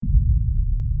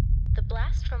The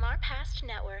Blast from Our Past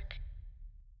Network.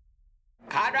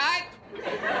 Conrad?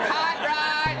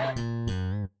 Conrad!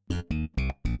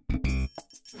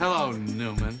 Hello,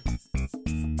 Newman.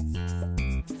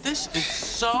 This is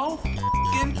so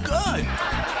f***ing good.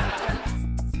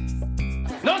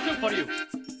 Nothing for you.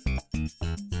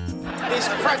 These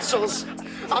pretzels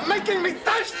are making me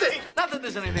thirsty! Not that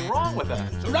there's anything wrong with that.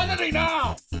 Serenity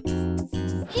now!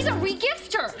 He's a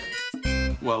regifter.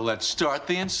 Well, let's start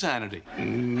the insanity.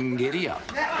 Giddy up.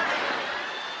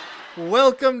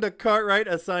 Welcome to Cartwright,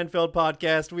 a Seinfeld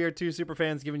podcast. We are two super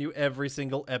fans giving you every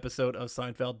single episode of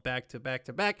Seinfeld back to back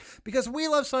to back because we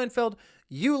love Seinfeld.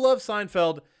 You love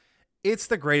Seinfeld. It's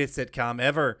the greatest sitcom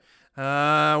ever.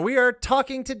 We are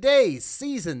talking today,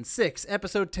 Season 6,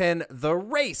 Episode 10, The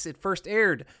Race. It first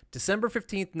aired December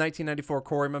 15th, 1994.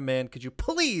 Corey, my man, could you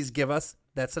please give us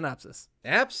that synopsis?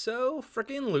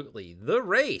 Abso-freaking-lutely. The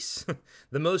Race.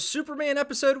 The most Superman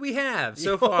episode we have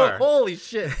so far. Holy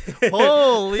shit.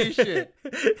 Holy shit.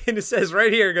 And it says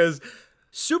right here, it goes,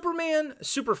 Superman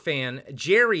superfan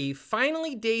Jerry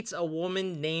finally dates a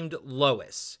woman named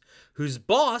Lois, whose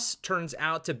boss turns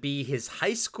out to be his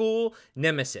high school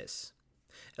nemesis.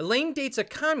 Elaine dates a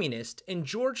communist, and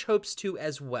George hopes to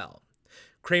as well.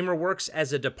 Kramer works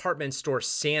as a department store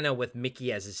Santa with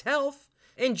Mickey as his health,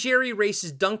 and Jerry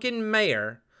races Duncan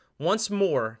Mayer once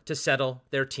more to settle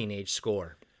their teenage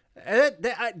score.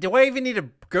 Do I even need to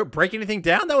go break anything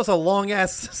down? That was a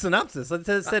long-ass synopsis. It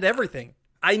said everything.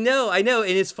 I know. And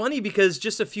it's funny because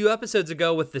just a few episodes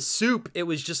ago with the soup, it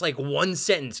was just like one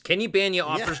sentence. Kenny Bania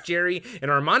offers Jerry an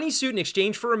Armani suit in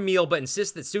exchange for a meal, but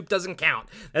insists that soup doesn't count.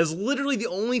 That is literally the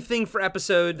only thing for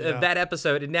that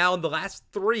episode. And now in the last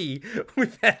three,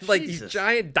 we've had like these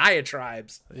giant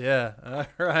diatribes. Yeah. All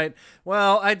right.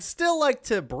 Well, I'd still like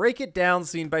to break it down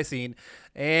scene by scene.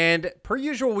 And per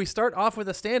usual, we start off with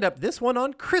a stand-up, this one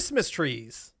on Christmas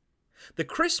trees. The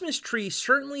Christmas tree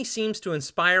certainly seems to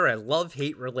inspire a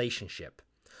love-hate relationship.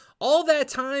 All that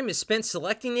time is spent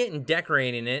selecting it and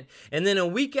decorating it, and then a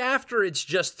week after it's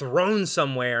just thrown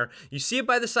somewhere. You see it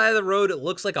by the side of the road, it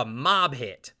looks like a mob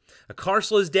hit. A car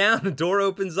slows down, the door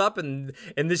opens up, and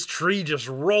this tree just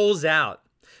rolls out.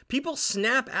 People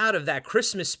snap out of that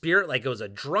Christmas spirit like it was a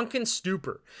drunken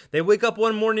stupor. They wake up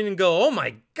one morning and go, oh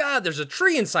my God, there's a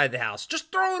tree inside the house.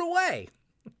 Just throw it away.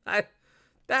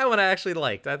 That one I actually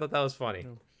liked. I thought that was funny.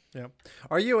 Yeah.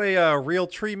 Are you a real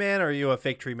tree man or are you a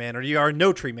fake tree man or you are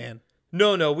no tree man?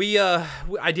 No.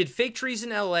 I did fake trees in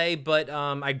LA, but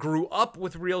I grew up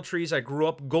with real trees. I grew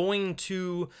up going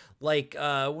to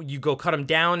you go cut them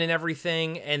down and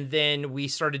everything, and then we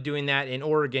started doing that in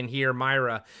Oregon here,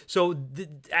 Myra. So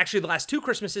actually, the last two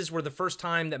Christmases were the first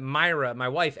time that Myra, my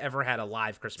wife, ever had a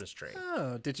live Christmas tree.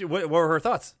 Oh, did you? What were her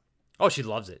thoughts? Oh, she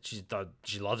loves it.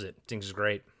 She loves it. Thinks it's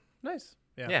great. Nice.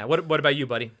 Yeah. What about you,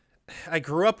 buddy? I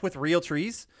grew up with real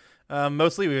trees.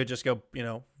 Mostly we would just go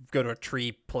to a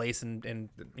tree place and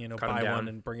buy one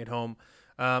and bring it home.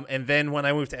 And then when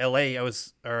I moved to LA, I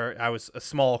was a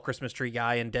small Christmas tree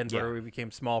guy. In Denver, we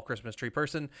became small Christmas tree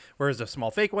person, whereas a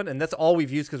small fake one. And that's all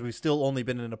we've used because we've still only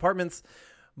been in apartments.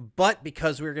 But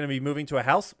because we're going to be moving to a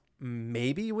house,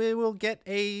 maybe we will get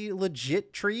a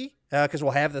legit tree because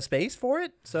we'll have the space for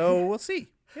it. So we'll see.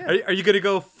 Yeah. Are you going to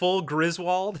go full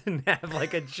Griswold and have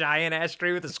like a giant ash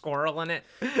tree with a squirrel in it?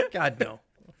 God, no.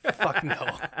 Fuck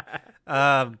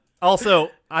no.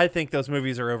 Also, I think those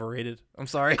movies are overrated. I'm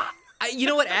sorry. You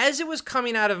know what? As it was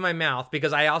coming out of my mouth,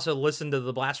 because I also listened to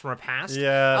the Blast from Our Past,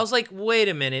 I was like, wait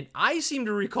a minute. I seem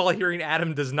to recall hearing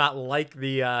Adam does not like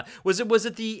the, was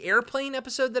it the airplane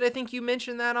episode that I think you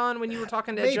mentioned that on when you were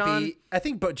talking to John? I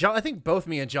think both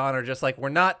me and John are just like, we're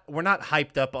not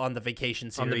hyped up on the vacation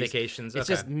series. On the vacations, It's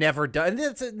just never done.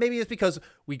 And maybe it's because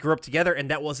we grew up together and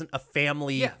that wasn't a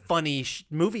family funny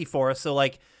movie for us. So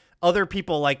like other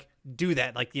people do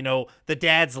that. The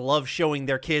dads love showing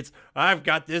their kids, I've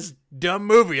got this dumb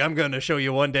movie I'm going to show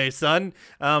you one day, son.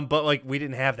 But we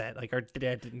didn't have that. Our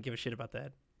dad didn't give a shit about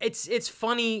that. It's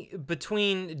funny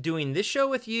between doing this show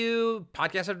with you,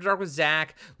 Podcast After Dark with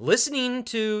Zach, listening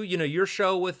to, your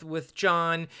show with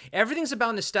John, everything's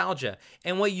about nostalgia.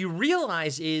 And what you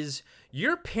realize is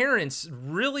your parents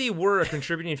really were a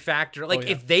contributing factor.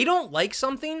 If they don't like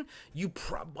something,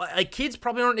 kids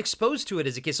probably aren't exposed to it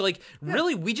as a kid. So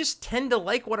really, we just tend to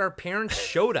like what our parents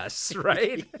showed us,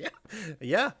 right?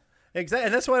 Yeah, exactly.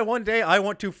 And that's why one day I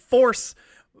want to force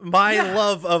my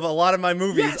love of a lot of my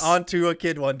movies onto a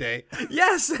kid one day.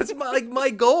 Yes, that's my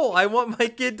goal. I want my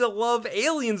kid to love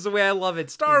Aliens the way I love it.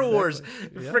 Star Wars,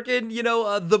 freaking,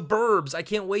 The Burbs. I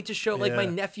can't wait to show my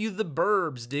nephew The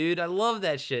Burbs, dude. I love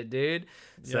that shit, dude.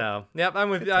 So, yep, I'm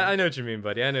with you. I know what you mean,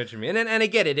 buddy. I know what you mean. And I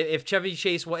get it. If Chevy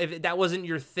Chase, if that wasn't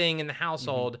your thing in the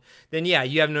household, then yeah,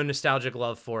 you have no nostalgic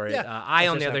love for it. Yeah, I,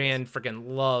 on that's the other just hand, freaking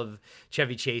love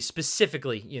Chevy Chase,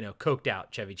 specifically, coked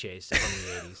out Chevy Chase from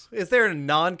the 80s. Is there a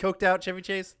non-coked out Chevy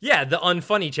Chase? Yeah, the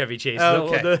unfunny Chevy Chase.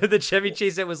 Oh, okay. The Chevy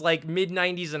Chase that was like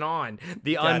mid-90s and on.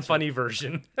 The unfunny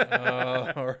version.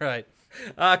 All right.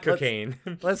 Cocaine.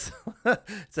 Let's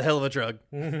it's a hell of a drug.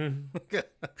 All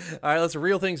right, let's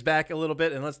reel things back a little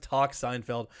bit and let's talk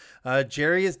Seinfeld.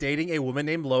 Jerry is dating a woman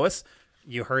named Lois.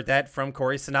 You heard that from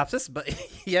Corey's synopsis, but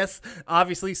yes,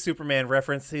 obviously Superman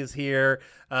references here.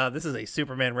 This is a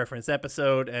Superman reference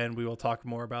episode, and we will talk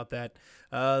more about that.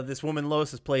 This woman,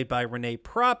 Lois, is played by Renee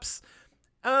Props.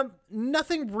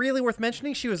 Nothing really worth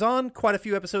mentioning. She was on quite a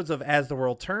few episodes of As the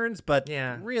World Turns, but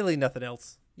really nothing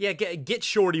else. Yeah, Get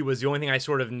Shorty was the only thing I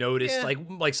sort of noticed, Yeah.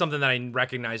 like something that I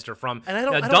recognized her from. And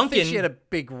I don't think she had a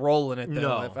big role in it, though,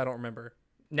 No. if I don't remember.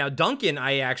 Now, Duncan,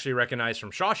 I actually recognize from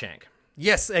Shawshank.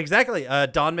 Yes, exactly.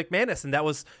 Don McManus, and that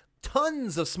was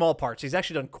tons of small parts. He's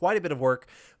actually done quite a bit of work,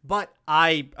 but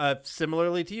I,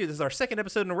 similarly to you, this is our second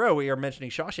episode in a row we are mentioning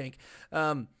Shawshank.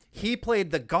 He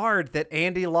played the guard that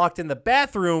Andy locked in the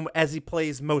bathroom as he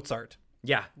plays Mozart.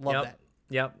 Yeah, Love that.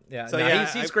 Yep. Yeah. So, No, yeah,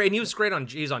 he's great. And he was great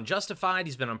he's on Justified.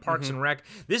 He's been on Parks and Rec.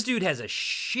 This dude has a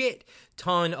shit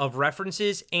ton of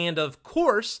references. And of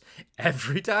course,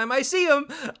 every time I see him,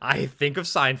 I think of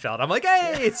Seinfeld. I'm like,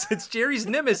 hey, it's Jerry's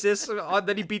nemesis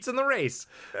that he beats in the race.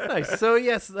 Nice. So,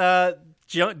 yes,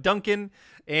 Duncan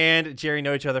and Jerry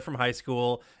know each other from high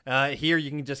school. Here you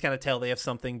can just kind of tell they have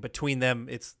something between them.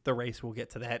 It's the race. We'll get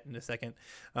to that in a second.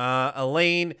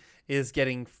 Elaine is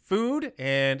getting food,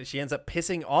 and she ends up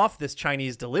pissing off this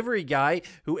Chinese delivery guy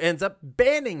who ends up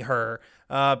banning her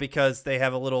because they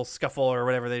have a little scuffle or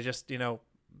whatever. They just,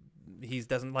 he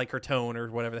doesn't like her tone or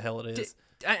whatever the hell it is.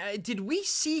 Did we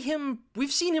see him?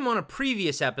 We've seen him on a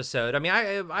previous episode. I mean,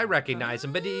 I recognize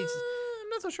him, but he's... I'm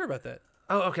not so sure about that.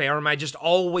 Oh, okay. Or am I just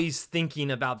always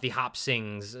thinking about the Hop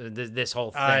Sings, this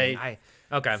whole thing? I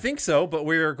okay. think so, but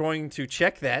we're going to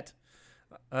check that.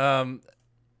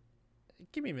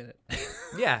 Give me a minute.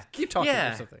 Yeah. Keep talking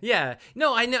or something. Yeah.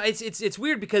 No, I know. It's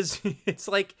weird because it's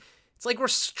like we're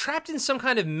trapped in some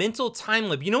kind of mental time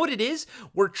loop. You know what it is?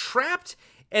 We're trapped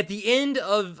at the end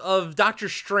of Doctor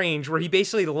Strange, where he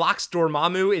basically locks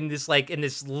Dormammu in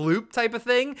this loop type of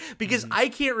thing, because I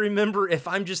can't remember if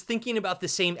I'm just thinking about the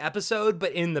same episode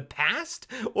but in the past,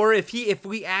 or if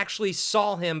we actually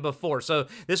saw him before. So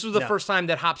this was the first time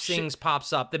that Hop Sings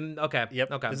pops up. Then okay.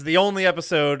 Yep. Okay. This is the only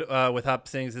episode with Hop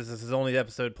Sings. This is his only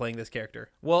episode playing this character.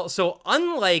 Well, so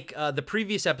unlike the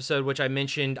previous episode, which I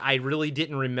mentioned, I really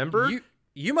didn't remember.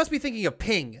 You must be thinking of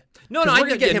Ping. No, we're I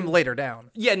gonna get him later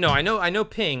down. Yeah, no, I know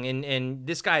Ping, and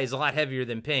this guy is a lot heavier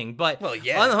than Ping. But well,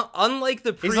 yeah, unlike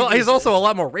the previous, he's also a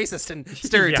lot more racist and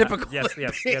stereotypical. Yeah,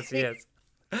 yes, he is.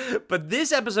 But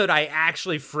this episode, I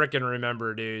actually freaking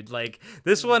remember, dude. Like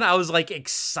this one, I was like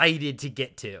excited to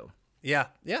get to. Yeah,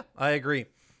 I agree.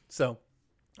 So,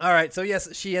 all right, so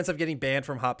yes, she ends up getting banned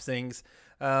from Hop Sings.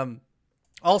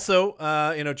 Also,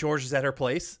 George is at her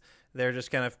place. They're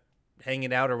just kind of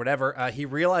hanging out or whatever. He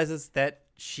realizes that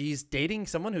she's dating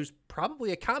someone who's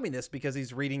probably a communist because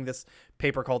he's reading this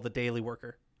paper called The Daily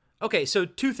Worker. Okay, so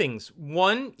two things.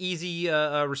 One, easy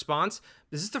response.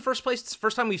 Is this the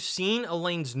first time we've seen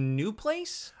Elaine's new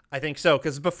place? I think so,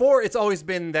 because before it's always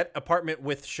been that apartment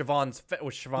with Siobhan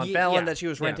Fallon that she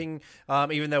was renting,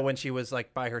 even though when she was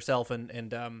like by herself and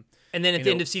then at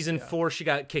the end of season 4, she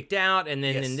got kicked out, and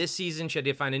then in this season, she had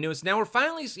to find a new one. So now we're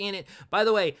finally seeing it. By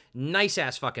the way, nice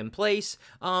ass fucking place.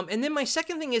 And then my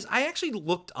second thing is, I actually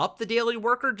looked up the Daily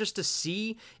Worker just to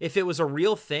see if it was a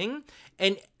real thing,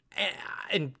 and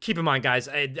keep in mind, guys,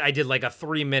 I did like a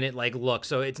 3-minute look,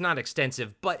 so it's not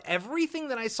extensive. But everything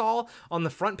that I saw on the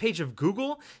front page of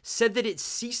Google said that it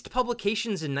ceased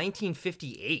publications in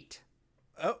 1958.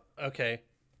 Oh, okay.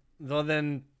 Well,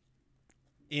 then,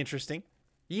 interesting.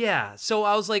 Yeah, so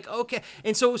I was like, okay.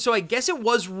 And so I guess it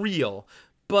was real.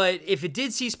 But if it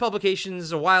did cease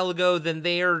publications a while ago, then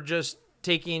they are just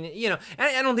taking,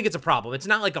 I don't think it's a problem. It's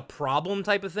not like a problem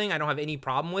type of thing. I don't have any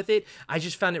problem with it. I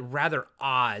just found it rather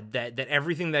odd that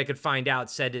everything that I could find out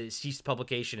said it ceased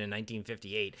publication in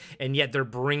 1958, and yet they're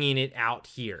bringing it out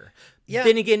here. Yeah.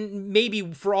 Then again,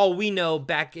 maybe for all we know,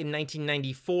 back in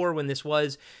 1994 when this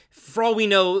was, for all we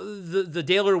know, the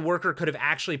Daily Worker could have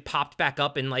actually popped back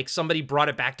up and somebody brought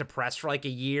it back to press for a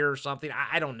year or something.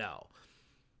 I don't know.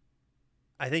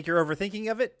 I think you're overthinking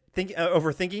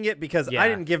it because I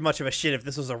didn't give much of a shit if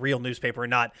this was a real newspaper or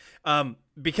not.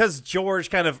 Because George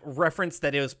kind of referenced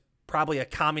that it was probably a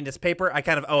communist paper, I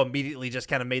kind of immediately just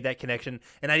kind of made that connection,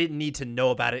 and I didn't need to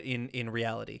know about it in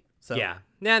reality. So Yeah.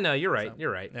 No, you're right.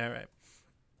 You're right. all right,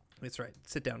 that's right.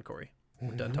 Sit down, Corey.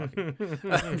 We're done talking.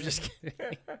 I'm just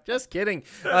kidding. Just kidding.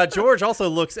 George also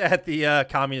looks at the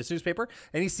communist newspaper,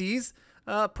 and he sees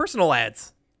personal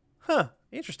ads. Huh.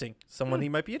 Interesting. Someone he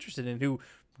might be interested in who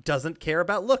doesn't care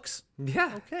about looks.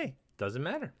 Yeah. Okay. Doesn't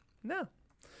matter. No.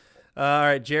 All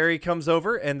right. Jerry comes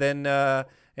over and then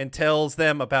and tells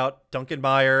them about Duncan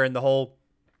Meyer and the whole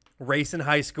race in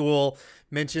high school.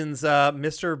 Mentions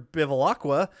Mr.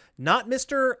 Bevilacqua, not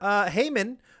Mr.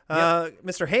 Heyman.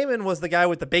 Mr. Heyman was the guy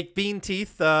with the baked bean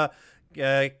teeth.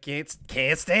 Can't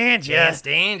stand ya. Can't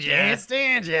stand ya. Can't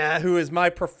stand ya. Who is my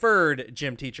preferred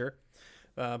gym teacher.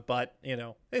 But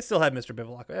they still have Mr.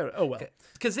 Bevilacqua. Oh well.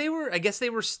 Because they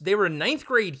were in ninth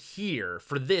grade here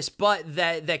for this, but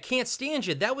that Can't Stand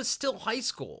You, that was still high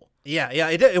school. Yeah.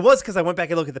 It was because I went back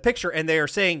and looked at the picture, and they are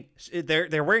saying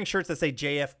they're wearing shirts that say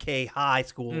JFK High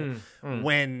School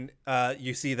when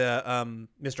you see the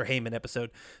Mr. Heyman episode.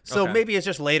 So maybe it's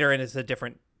just later and it's a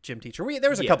different gym teacher.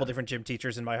 There was a couple different gym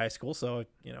teachers in my high school, so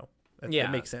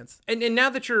it makes sense. And now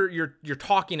that you're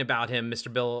talking about him,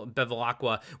 Mr.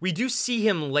 Bevilacqua, we do see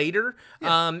him later.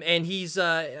 Yeah. And he's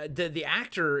the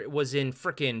actor was in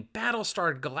frickin'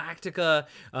 Battlestar Galactica,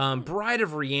 Bride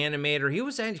of Reanimator. He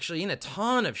was actually in a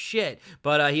ton of shit,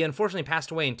 but he unfortunately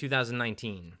passed away in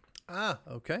 2019. Ah,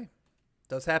 okay.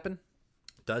 Does happen.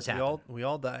 Does happen. We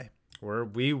all die.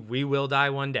 We will die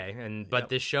one day, but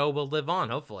this show will live on,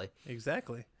 hopefully.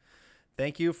 Exactly.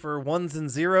 Thank you for ones and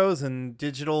zeros and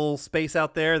digital space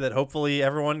out there that hopefully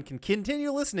everyone can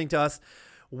continue listening to us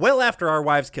well after our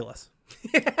wives kill us.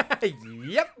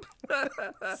 Yep.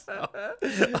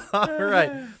 All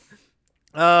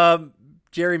right.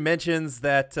 Jerry mentions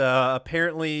that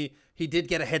apparently he did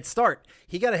get a head start.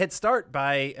 He got a head start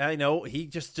by, he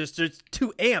just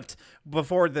too amped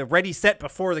before the ready set,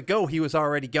 before the go, he was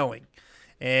already going.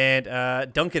 And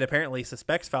Duncan apparently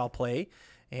suspects foul play.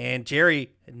 And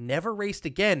Jerry never raced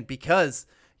again because,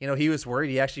 he was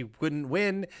worried he actually wouldn't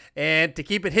win. And to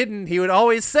keep it hidden, he would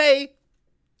always say,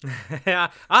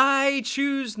 I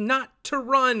choose not to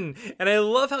run. And I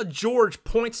love how George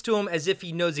points to him as if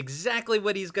he knows exactly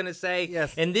what he's going to say.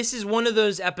 Yes. And this is one of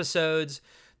those episodes.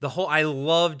 I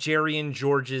love Jerry and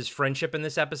George's friendship in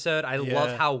this episode. I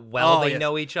love how well they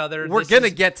know each other. We're going to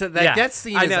get to that. That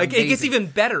scene I know. is It gets even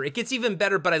better. It gets even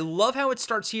better, but I love how it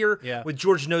starts here with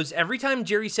George knows. Every time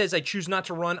Jerry says, I choose not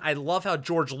to run, I love how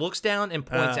George looks down and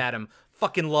points at him.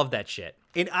 Fucking love that shit.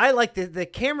 And I like the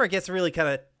camera gets really kind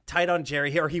of tight on Jerry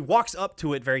here. He walks up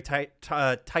to it very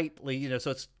tightly,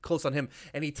 so it's close on him.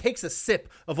 And he takes a sip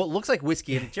of what looks like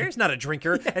whiskey. And Jerry's not a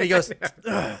drinker. And he goes,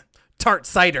 tart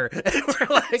cider. And we're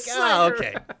like, oh,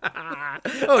 okay.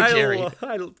 Oh, Jerry.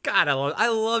 I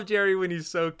love Jerry when he's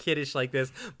so kiddish like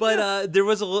this. But there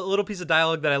was a little piece of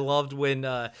dialogue that I loved when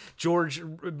George,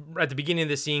 at the beginning of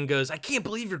the scene, goes, I can't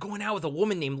believe you're going out with a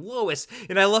woman named Lois.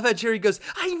 And I love how Jerry goes,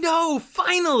 I know,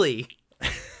 finally.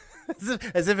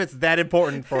 As if it's that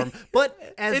important for him. But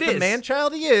as the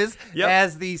man-child he is,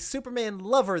 as the Superman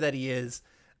lover that he is,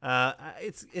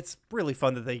 it's really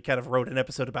fun that they kind of wrote an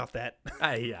episode about that.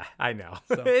 Yeah, I know.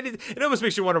 So. It almost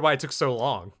makes you wonder why it took so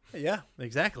long. Yeah,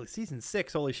 exactly. Season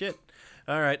 6, holy shit.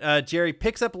 All right, Jerry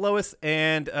picks up Lois,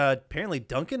 and apparently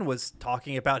Duncan was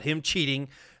talking about him cheating,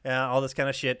 all this kind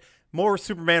of shit. More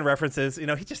Superman references. He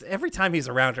just, every time he's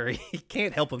around her, he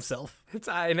can't help himself.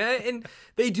 And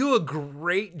they do a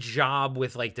great job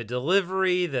with like the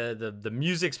delivery, the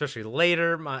music, especially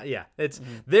later. It's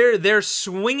they're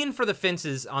swinging for the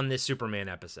fences on this Superman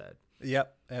episode.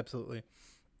 Yep, absolutely.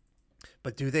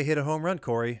 But do they hit a home run,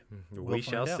 Corey? We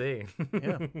shall see.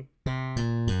 Yeah.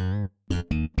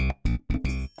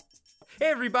 Hey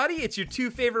everybody, it's your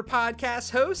two favorite podcast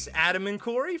hosts, Adam and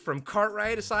Corey from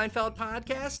Cartwright, a Seinfeld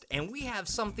podcast, and we have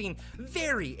something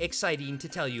very exciting to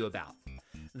tell you about.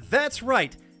 That's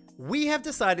right. We have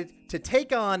decided to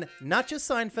take on not just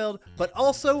Seinfeld, but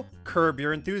also Curb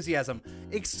Your Enthusiasm,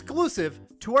 exclusive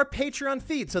to our Patreon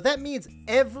feed. So that means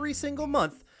every single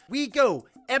month we go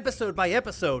episode by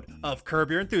episode of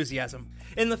Curb Your Enthusiasm.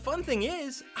 And the fun thing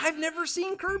is, I've never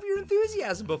seen Curb Your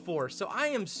Enthusiasm before, so I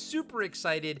am super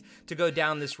excited to go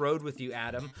down this road with you,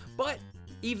 Adam. But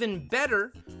even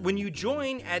better, when you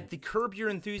join at the Curb Your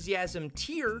Enthusiasm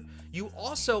tier, you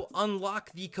also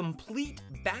unlock the complete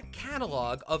back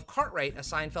catalog of Cartwright, a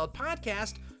Seinfeld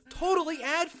podcast, totally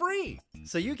ad-free.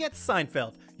 So you get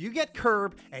Seinfeld, you get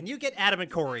Curb, and you get Adam and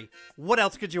Corey. What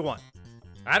else could you want?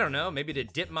 I don't know, maybe to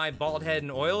dip my bald head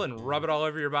in oil and rub it all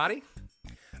over your body?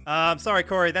 Sorry,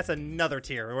 Corey, that's another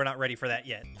tier. We're not ready for that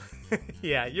yet.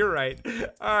 Yeah, you're right.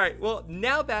 All right, well,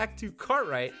 now back to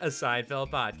Cartwright, a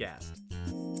Seinfeld podcast.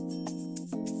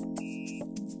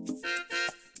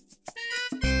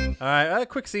 All right, a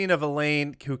quick scene of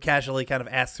Elaine who casually kind of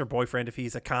asks her boyfriend if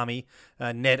he's a commie.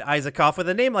 Ned Isakoff, with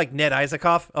a name like Ned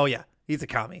Isakoff. Oh, yeah, he's a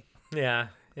commie. Yeah,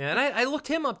 and I looked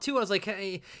him up, too. I was like,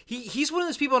 hey, he's one of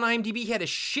those people on IMDb. He had a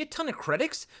shit ton of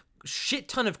credits,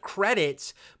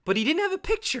 but he didn't have a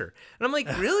picture. And I'm like,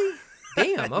 really?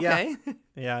 Damn, okay.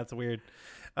 Yeah, it's weird.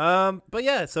 But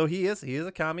yeah, so he is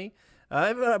a commie.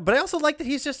 But I also like that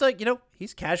he's just like,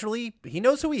 he's casually, he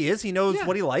knows who he is. He knows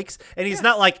what he likes. And he's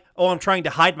not like, oh, I'm trying to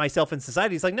hide myself in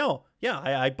society. He's like, no,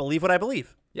 I believe what I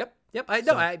believe. Yep. I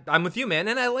know. I'm with you, man.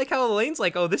 And I like how Elaine's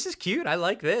like, oh, this is cute. I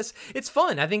like this. It's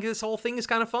fun. I think this whole thing is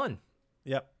kind of fun.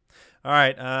 Yep. All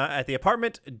right. At the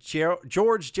apartment,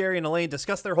 George, Jerry, and Elaine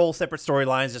discuss their whole separate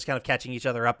storylines, just kind of catching each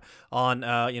other up on,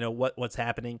 what's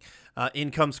happening. In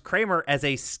comes Kramer as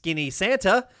a skinny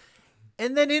Santa.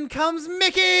 And then in comes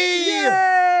Mickey!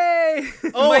 Yay!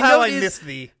 Oh, how I missed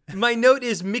thee. My note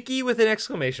is Mickey with an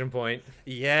exclamation point.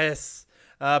 Yes.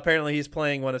 Apparently he's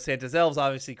playing one of Santa's elves.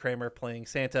 Obviously Kramer playing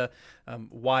Santa.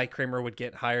 Why Kramer would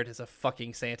get hired as a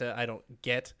fucking Santa, I don't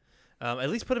get. At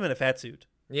least put him in a fat suit.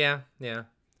 Yeah.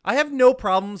 I have no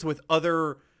problems with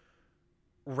other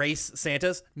race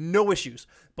Santas. No issues.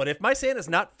 But if my Santa's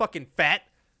not fucking fat,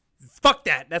 fuck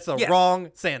that. That's the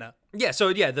wrong Santa. Yeah,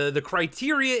 so the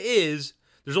criteria is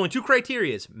there's only two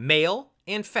criterias, male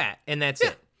and fat, and that's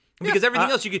it. Because everything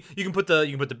else you can put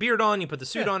the beard on, you put the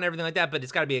suit on, everything like that, but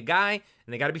it's got to be a guy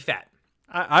and they got to be fat.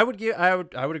 I would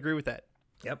agree with that.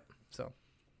 Yep. So,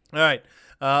 all right.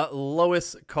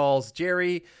 Lois calls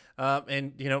Jerry,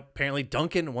 and apparently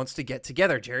Duncan wants to get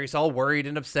together. Jerry's all worried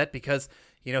and upset because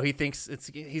he thinks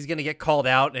he's gonna get called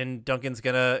out, and Duncan's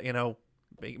gonna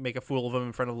make a fool of him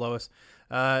in front of Lois.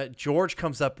 George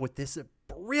comes up with this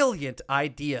brilliant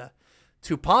idea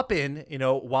to pop in,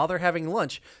 while they're having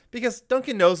lunch, because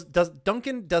Duncan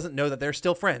doesn't know that they're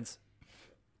still friends.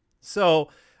 So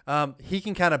he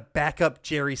can kind of back up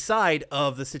Jerry's side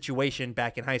of the situation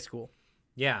back in high school.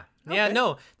 Yeah. Okay. Yeah,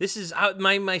 no, this is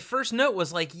my first note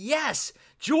was like, yes,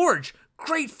 George,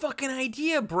 great fucking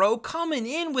idea, bro. Coming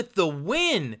in with the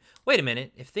win. Wait a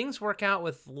minute. If things work out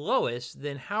with Lois,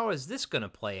 then how is this going to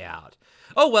play out?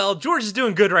 Oh, well, George is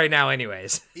doing good right now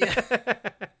anyways. Yeah.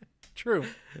 True.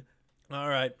 All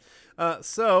right.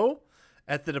 So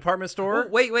at the department store. Oh,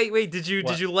 wait. Did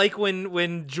you like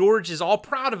when George is all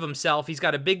proud of himself? He's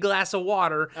got a big glass of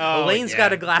water. Elaine's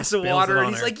got a glass of water.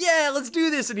 And he's like, yeah, let's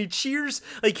do this. And he cheers,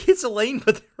 like hits Elaine,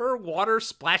 but her water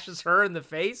splashes her in the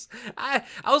face. I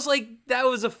was like, that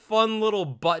was a fun little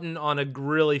button on a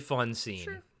really fun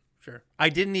scene. Sure. I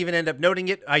didn't even end up noting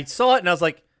it. I saw it and I was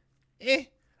like,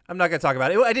 I'm not going to talk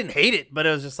about it. I didn't hate it, but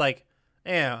it was just like,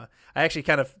 I actually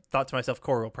kind of thought to myself,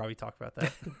 Corey will probably talk about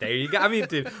that. There you go. I mean,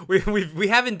 dude, we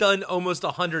haven't done almost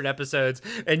 100 episodes,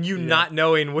 and not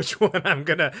knowing which one I'm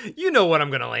gonna, what I'm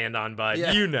gonna land on, bud.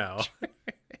 Yeah. You're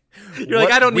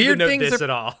like, I don't need to know this at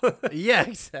all. Yeah,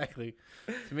 exactly.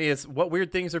 To me, it's what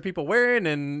weird things are people wearing,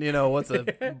 and what's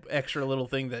a extra little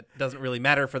thing that doesn't really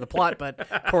matter for the plot, but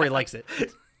Corey likes it.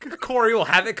 Corey will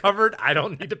have it covered. I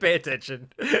don't need to pay attention.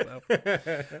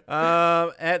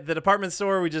 At the department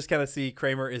store, we just kind of see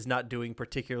Kramer is not doing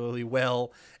particularly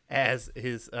well as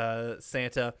his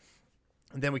Santa.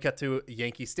 And then we cut to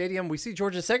Yankee Stadium. We see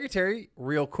George's secretary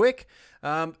real quick.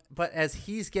 But as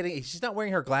she's not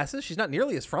wearing her glasses. She's not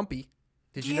nearly as frumpy.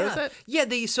 Did you notice that? Yeah,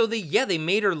 they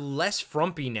made her less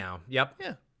frumpy now. Yep.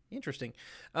 Yeah, interesting.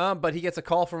 But he gets a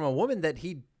call from a woman that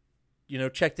he,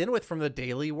 checked in with from the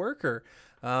Daily Worker.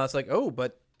 It's like,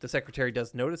 but the secretary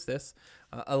does notice this.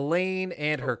 Elaine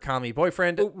and her commie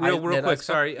boyfriend. Real quick,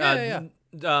 sorry.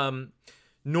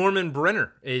 Norman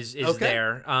Brenner is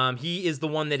there. He is the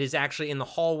one that is actually in the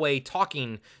hallway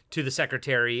talking to the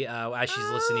secretary as she's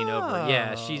listening over.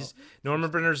 Yeah, Norman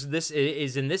Brenner's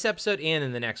is in this episode and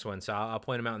in the next one, so I'll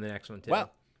point him out in the next one too. Wow.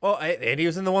 Well, and he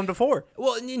was in the one before.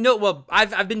 Well,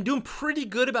 I've been doing pretty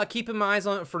good about keeping my eyes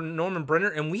on it for Norman Brenner,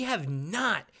 and we have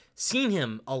not seen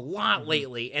him a lot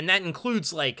lately, and that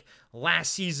includes like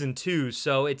last season too.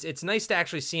 So it's nice to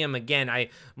actually see him again. I'm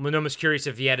almost curious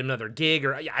if he had another gig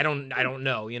or I don't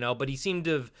know, but he seemed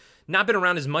to have not been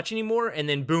around as much anymore. And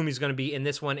then boom, he's going to be in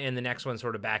this one and the next one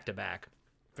sort of back to back.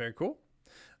 Very cool.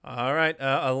 All right,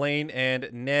 Elaine and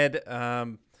Ned,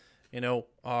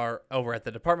 are over at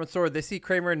the department store. They see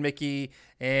Kramer and Mickey,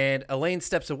 and Elaine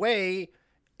steps away,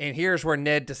 and here's where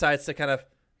Ned decides to kind of,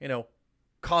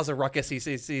 cause a ruckus.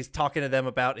 He's talking to them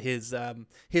about his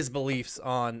beliefs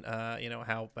on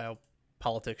how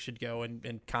politics should go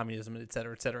and communism, et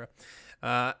cetera, et cetera.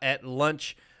 At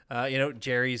lunch,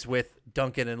 Jerry's with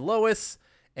Duncan and Lois,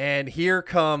 and here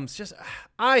comes just,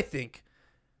 I think,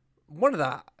 one of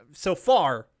the, so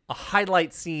far, a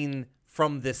highlight scene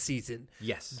from this season.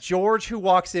 Yes. George, who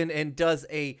walks in and does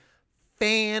a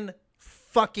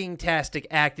fan-fucking-tastic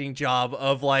acting job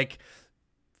of, like,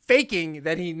 faking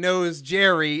that he knows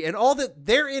Jerry, and all that.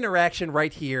 Their interaction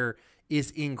right here is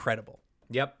incredible.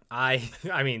 Yep. I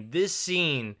mean, this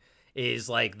scene is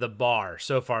like the bar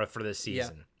so far for this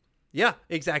season. Yeah,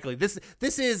 exactly. This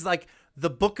is like the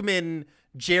Bookman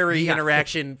Jerry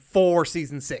interaction for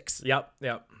season 6. Yep.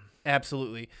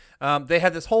 Absolutely. They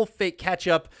have this whole fake catch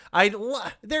up.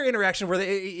 Their interaction where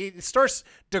it starts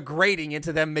degrading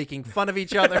into them making fun of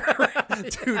each other.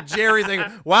 To Jerry saying,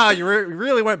 "Wow, you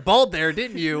really went bald there,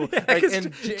 didn't you?"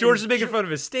 And George is making fun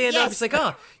of his stand-up. He's like,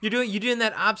 "Oh, you're doing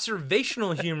that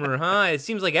observational humor, huh? It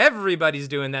seems like everybody's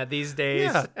doing that these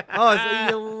days." Yeah. Oh,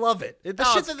 you love it. The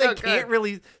shit that they can't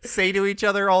really say to each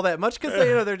other all that much because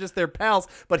they're just their pals.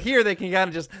 But here they can kind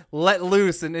of just let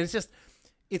loose, and it's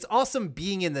awesome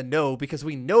being in the know because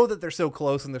we know that they're so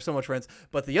close and they're so much friends,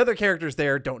 but the other characters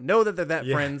there don't know that they're that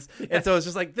friends. Yeah. And so it's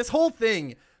just like this whole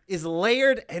thing is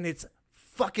layered and it's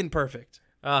fucking perfect.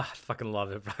 I fucking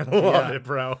love it. I love it,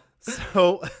 bro.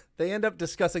 So they end up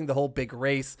discussing the whole big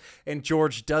race, and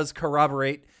George does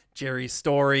corroborate Jerry's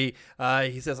story.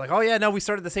 He says like, "Oh yeah, no, we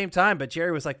started at the same time, but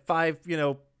Jerry was like 5,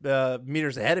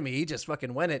 meters ahead of me. He just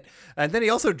fucking went it." And then he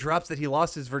also drops that he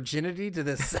lost his virginity to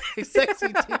this sexy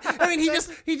teen. I mean, he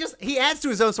adds to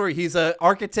his own story. He's an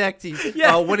architect.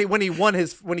 When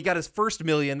he got his first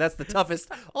million, that's the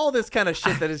toughest. All this kind of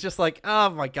shit that is just like, oh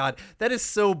my God, that is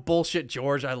so bullshit,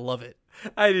 George. I love it.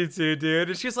 I do too,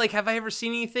 dude. It's just like, have I ever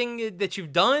seen anything that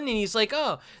you've done? And he's like,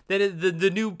 oh, that is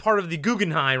the new part of the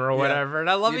Guggenheim or whatever. And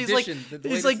I love it. He's like,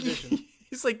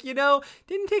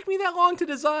 didn't take me that long to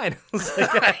design.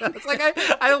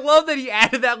 I love that he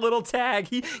added that little tag.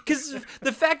 Because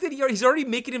the fact that he's already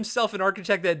making himself an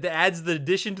architect that adds the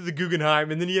addition to the Guggenheim,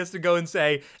 and then he has to go and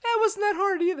say, it wasn't that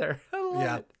hard either. I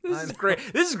love it. This is great.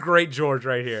 This is great, George,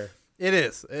 right here. It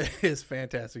is. It is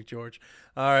fantastic, George.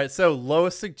 All right, so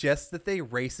Lois suggests that they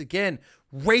race again.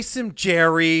 Race him,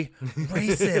 Jerry.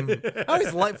 Race him.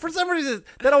 For some reason,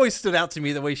 that always stood out to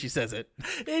me the way she says it.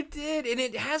 It did, and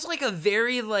it has like a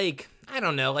very like an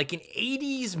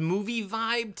 80s movie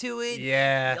vibe to it.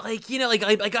 Yeah. Like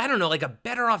I don't know, like a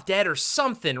Better Off Dead or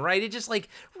something, right? It just like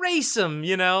race him,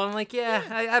 I'm like,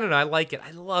 I don't know, I like it.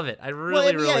 I love it. I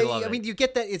really love it. I mean, you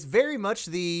get that it's very much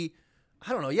the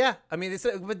I don't know. Yeah. I mean,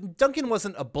 but Duncan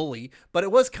wasn't a bully, but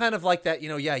it was kind of like that,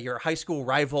 you're a high school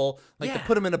rival, like to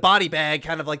put him in a body bag,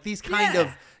 kind of like these kind of,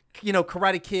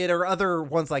 Karate Kid or other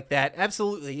ones like that.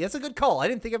 Absolutely. That's a good call. I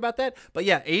didn't think about that. But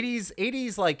yeah,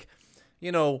 80s, like,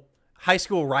 high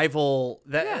school rival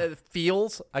that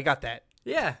feels. I got that.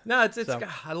 Yeah, no, it's so.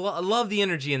 I love the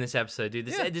energy in this episode, dude.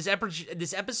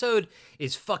 This episode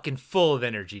is fucking full of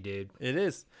energy, dude. It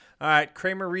is. All right,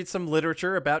 Kramer reads some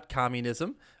literature about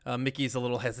communism. Mickey's a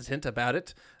little hesitant about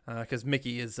it because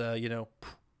Mickey is,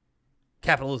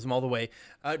 capitalism all the way.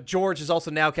 George is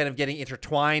also now kind of getting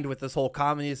intertwined with this whole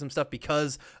communism stuff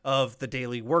because of the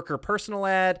Daily Worker personal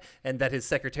ad and that his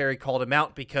secretary called him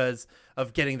out because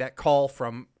of getting that call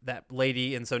from that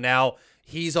lady. And so now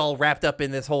he's all wrapped up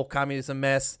in this whole communism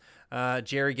mess.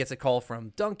 Jerry gets a call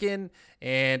from Duncan,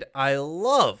 and I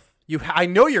love you. I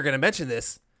know you're going to mention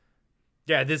this.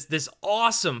 Yeah, this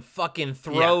awesome fucking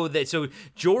throw that so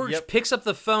George picks up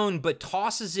the phone but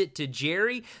tosses it to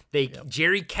Jerry.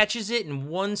 Jerry catches it in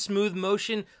one smooth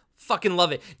motion. Fucking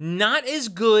love it. Not as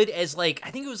good as I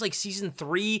think it was season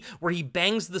 3 where he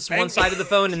bangs this one side of the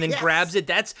phone and then grabs it.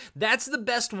 That's the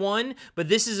best one, but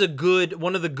this is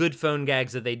one of the good phone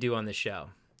gags that they do on the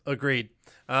show. Agreed.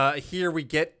 Here we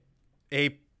get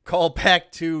a call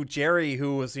back to Jerry,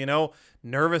 who was,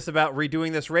 nervous about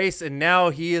redoing this race, and now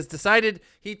he has decided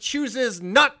he chooses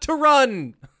not to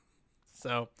run.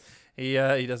 So he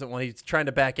doesn't want. He's trying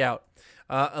to back out.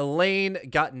 Elaine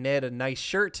got Ned a nice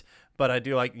shirt, but I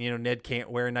do like Ned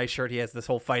can't wear a nice shirt. He has this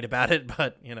whole fight about it,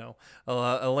 but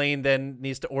Elaine then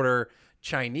needs to order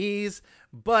Chinese,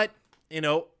 but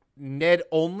Ned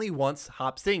only wants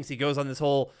Hop Stings. He goes on this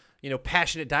whole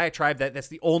passionate diatribe that's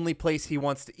the only place he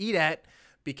wants to eat at,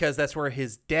 because that's where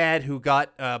his dad, who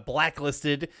got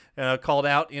blacklisted, called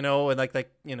out, and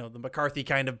the McCarthy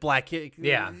kind of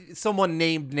someone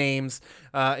named names,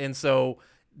 and so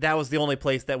that was the only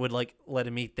place that would let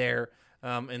him eat there,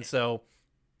 and so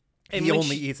he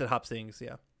only eats at Hop Stings.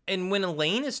 Yeah. And when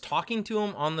Elaine is talking to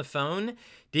him on the phone,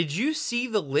 did you see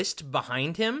the list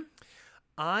behind him?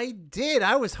 I did.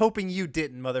 I was hoping you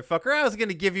didn't, motherfucker. I was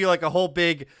gonna give you like a whole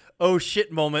big oh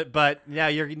shit moment, but now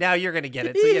you're gonna get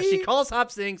it. So yeah, she calls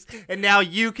Hop Sings, and now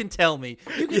you can tell me.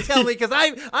 You can tell me because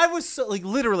I was so, like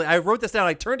literally I wrote this down.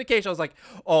 I turned to Keisha. I was like,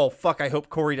 oh fuck. I hope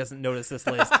Corey doesn't notice this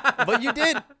list, but you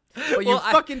did. But you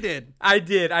fucking did. I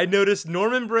did. I noticed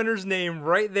Norman Brenner's name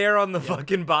right there on the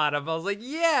fucking bottom. I was like,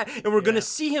 yeah. And we're going to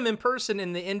see him in person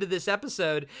in the end of this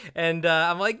episode. And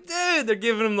I'm like, dude, they're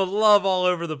giving him the love all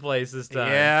over the place this time.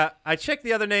 Yeah. I checked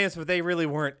the other names, but they really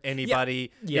weren't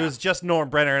anybody. Yeah. It was just Norm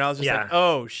Brenner. And I was just like,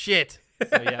 oh, shit.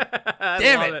 So, yeah.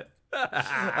 Damn it.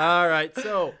 All right.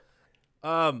 So,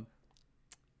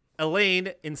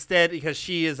 Elaine, instead, because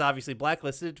she is obviously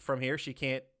blacklisted from here, she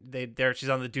can't. She's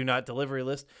on the do not delivery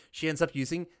list. She ends up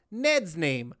using Ned's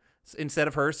name instead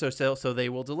of hers, so they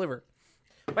will deliver.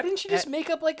 Why didn't she just make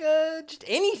up like just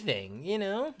anything? You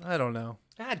know? I don't know.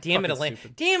 God damn it, Elaine!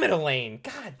 Stupid. Damn it, Elaine!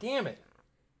 God damn it!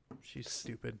 She's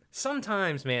stupid.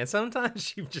 Sometimes, man. Sometimes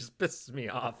she just pisses me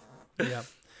off. Yeah.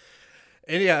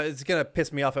 And yeah, it's going to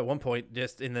piss me off at one point,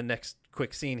 just in the next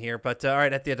quick scene here. But all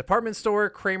right, at the department store,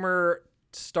 Kramer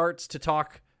starts to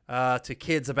talk to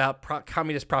kids about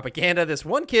communist propaganda. This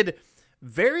one kid,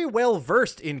 very well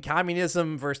versed in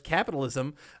communism versus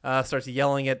capitalism, starts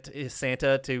yelling at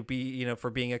Santa to be, for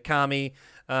being a commie,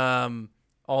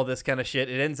 all this kind of shit.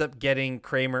 It ends up getting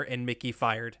Kramer and Mickey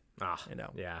fired.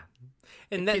 Yeah.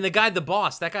 And then the guy, the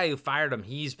boss, that guy who fired him,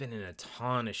 he's been in a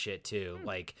ton of shit too.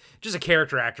 Like, just a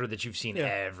character actor that you've seen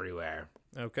everywhere.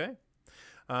 Okay.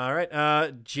 All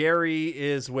right. Jerry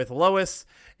is with Lois,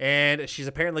 and she's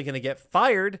apparently going to get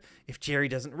fired if Jerry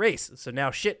doesn't race. So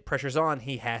now pressure's on.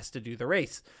 He has to do the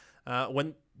race. At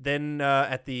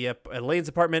Elaine's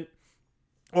apartment,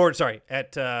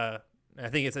 I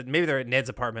think it's maybe they're at Ned's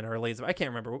apartment or Elaine's. I can't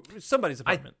remember. Somebody's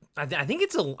apartment. I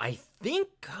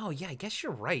guess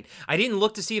you're right. I didn't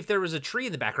look to see if there was a tree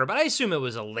in the background, but I assume it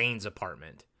was Elaine's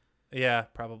apartment. Yeah,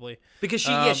 probably. Because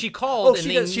she called.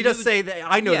 She does say that.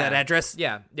 I know that address.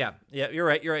 Yeah. You're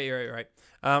right.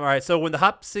 All right. So when the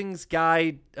Hop Sings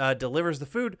guy delivers the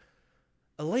food,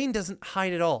 Elaine doesn't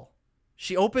hide at all.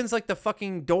 She opens like the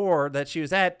fucking door that she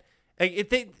was at.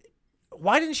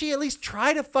 Why didn't she at least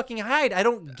try to fucking hide? I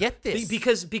don't get this.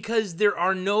 Because there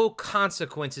are no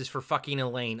consequences for fucking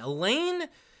Elaine. Elaine,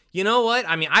 you know what?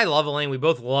 I mean, I love Elaine. We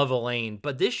both love Elaine.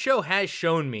 But this show has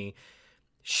shown me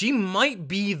she might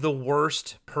be the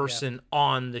worst person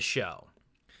on the show.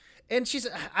 And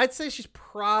I'd say she's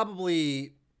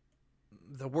probably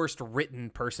the worst written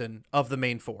person of the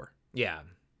main four. Yeah.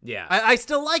 I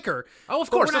still like her. Oh, of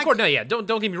course. No, yeah. Don't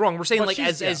get me wrong. We're saying like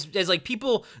as like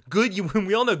people good.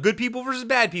 We all know good people versus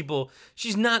bad people.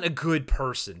 She's not a good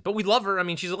person, but we love her. I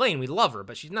mean, she's Elaine. We love her,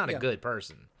 but she's not a good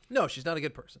person. No, she's not a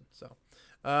good person. So,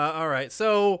 all right.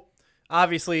 So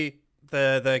obviously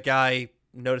the guy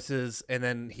notices, and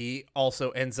then he also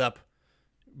ends up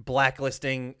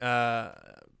blacklisting Ned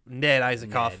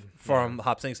Isaacoff from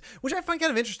Hop Sings, which I find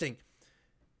kind of interesting.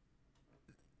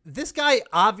 This guy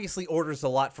obviously orders a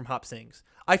lot from Hop Sings.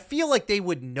 I feel like they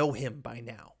would know him by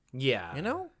now. Yeah. You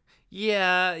know?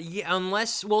 Yeah,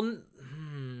 unless,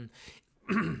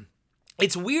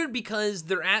 it's weird because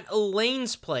they're at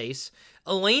Elaine's place.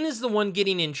 Elaine is the one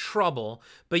getting in trouble,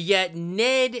 but yet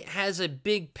Ned has a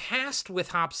big past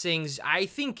with Hop Sings. I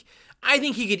think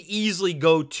he could easily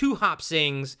go to Hop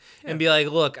Sings and be like,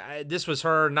 look, this was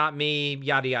her, not me,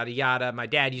 yada, yada, yada. My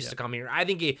dad used to come here. I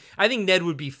think Ned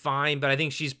would be fine, but I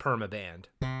think she's permabanned.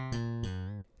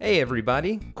 Hey,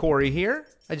 everybody. Corey here.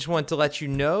 I just wanted to let you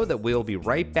know that we'll be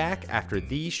right back after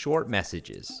these short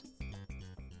messages.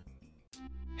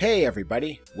 Hey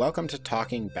everybody, welcome to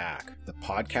Talking Back, the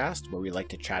podcast where we like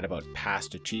to chat about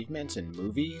past achievements in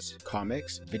movies,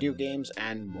 comics, video games,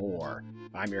 and more.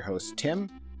 I'm your host, Tim,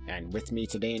 and with me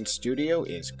today in studio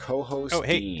is co-host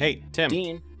Dean. Hey, Tim.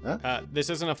 Dean? Huh?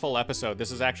 This isn't a full episode. This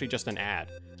is actually just an ad.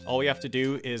 All we have to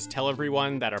do is tell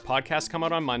everyone that our podcasts come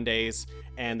out on Mondays,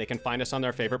 and they can find us on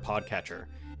their favorite podcatcher.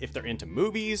 If they're into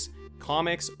movies,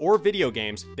 comics, or video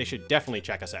games, they should definitely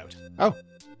check us out. Oh,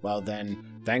 well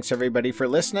then, thanks everybody for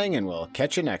listening, and we'll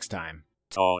catch you next time.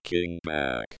 Talking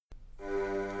Back.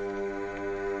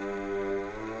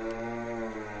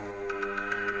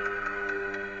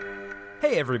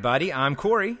 Hey everybody, I'm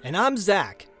Corey. And I'm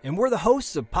Zach, and we're the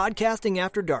hosts of Podcasting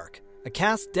After Dark, a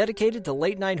cast dedicated to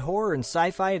late-night horror and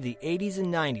sci-fi of the 80s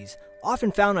and 90s,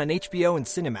 often found on HBO and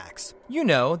Cinemax. You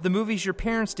know, the movies your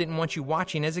parents didn't want you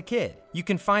watching as a kid. You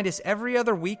can find us every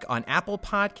other week on Apple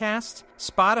Podcasts,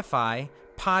 Spotify,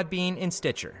 Podbean, and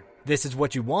Stitcher. This is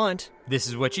what you want. This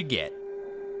is what you get.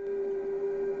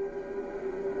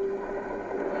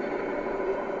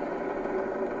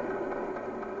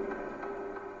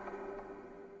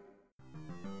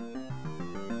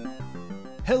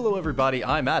 Hello, everybody.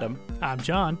 I'm Adam. I'm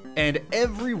John. And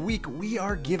every week we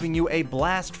are giving you a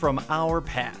blast from our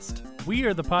past. We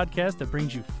are the podcast that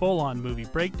brings you full-on movie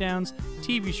breakdowns,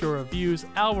 TV show reviews,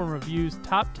 album reviews,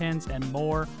 top 10s, and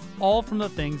more, all from the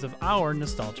things of our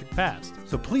nostalgic past.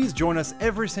 So please join us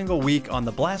every single week on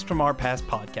the Blast from Our Past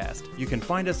podcast. You can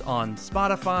find us on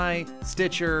Spotify,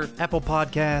 Stitcher, Apple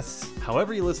Podcasts.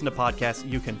 However you listen to podcasts,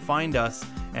 you can find us,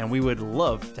 and we would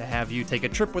love to have you take a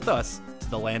trip with us to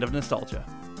the land of nostalgia.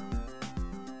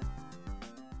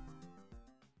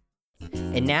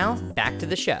 And now, back to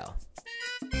the show.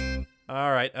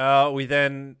 All right. We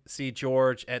then see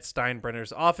George at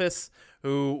Steinbrenner's office,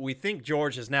 who we think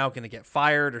George is now going to get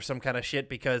fired or some kind of shit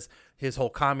because his whole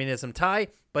communism tie.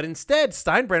 But instead,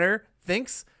 Steinbrenner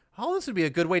thinks, oh, this would be a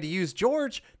good way to use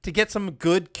George to get some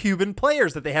good Cuban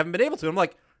players that they haven't been able to. I'm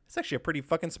like, it's actually a pretty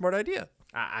fucking smart idea.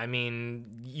 I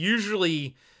mean,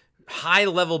 usually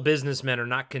high-level businessmen are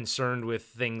not concerned with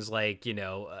things like,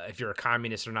 if you're a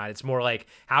communist or not. It's more like,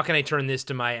 how can I turn this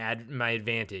to my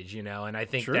advantage, And I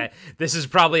think that this is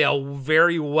probably a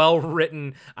very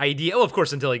well-written idea. Oh, of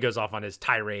course, until he goes off on his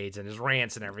tirades and his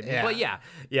rants and everything. Yeah. But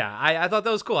yeah, I thought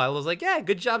that was cool. I was like, yeah,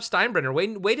 good job, Steinbrenner.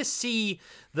 Way to see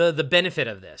the benefit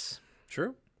of this.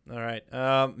 True. All right.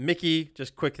 Mickey,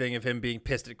 just quick thing of him being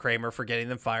pissed at Kramer for getting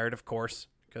them fired, of course,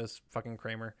 because fucking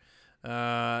Kramer.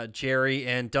 Jerry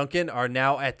and Duncan are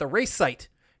now at the race site,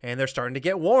 and they're starting to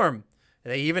get warm.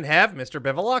 They even have Mr.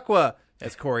 Bevilacqua,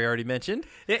 as Corey already mentioned.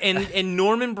 Yeah, and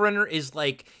Norman Brenner is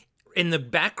like in the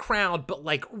background, but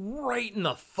like right in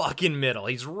the fucking middle.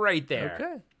 He's right there.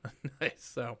 Okay. Nice.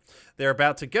 So they're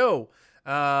about to go.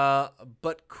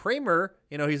 But Kramer,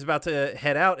 he's about to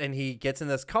head out, and he gets in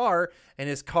this car, and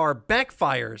his car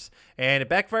backfires, and it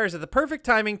backfires at the perfect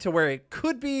timing to where it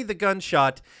could be the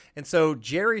gunshot. And so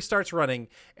Jerry starts running,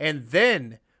 and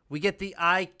then we get the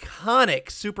iconic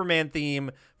Superman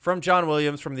theme from John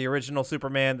Williams from the original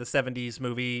Superman, the 70s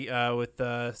movie, with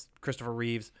Christopher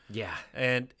Reeves. Yeah.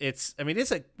 And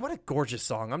what a gorgeous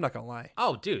song. I'm not going to lie.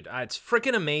 Oh, dude, it's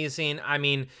freaking amazing. I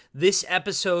mean, this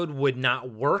episode would not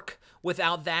work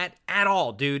without that at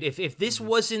all, dude. If this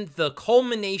wasn't the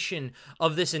culmination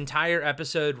of this entire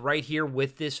episode right here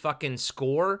with this fucking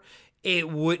score, it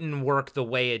wouldn't work the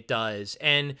way it does.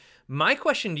 And my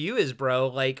question to you is, bro,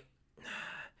 like,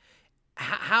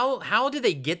 how do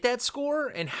they get that score,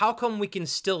 and how come we can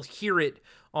still hear it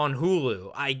on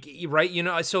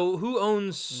Hulu? So who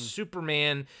owns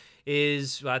Superman?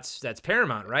 That's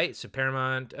Paramount, right? So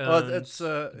Paramount owns,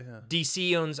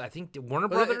 DC owns, I think, Warner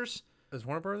Brothers. Is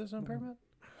Warner Brothers on Paramount?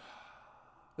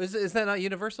 Is that not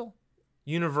Universal?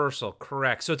 Universal,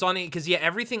 correct. So it's on, because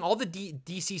everything, all the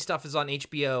DC stuff is on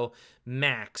HBO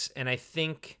Max, and I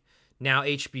think now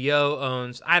HBO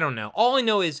owns, I don't know. All I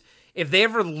know is, if they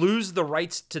ever lose the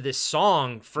rights to this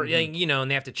song for, and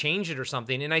they have to change it or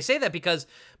something. And I say that because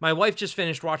my wife just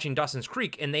finished watching Dawson's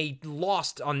Creek, and they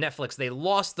lost on Netflix. They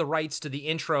lost the rights to the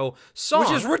intro song.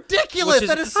 Which is ridiculous.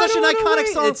 That is such an iconic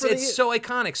song. It's so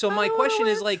iconic. So my question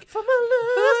is like,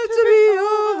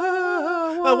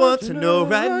 I want to know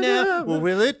right now, what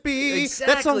will it be?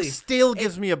 Exactly. That song still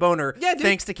gives me a boner,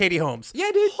 thanks to Katie Holmes.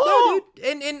 Yeah, dude. No,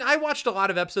 dude. And I watched a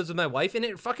lot of episodes with my wife, and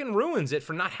it fucking ruins it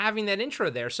for not having that intro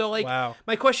there. So, like, wow.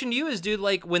 My question to you is, dude,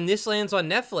 like, when this lands on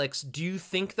Netflix, do you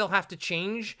think they'll have to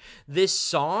change this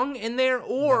song in there?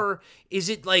 Or is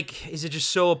it just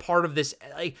so a part of this,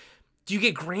 like, do you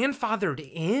get grandfathered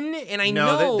in? And I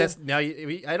know that's now.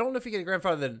 I don't know if you get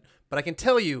grandfathered in, but I can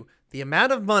tell you the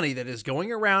amount of money that is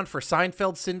going around for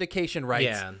Seinfeld syndication rights.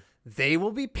 Yeah. They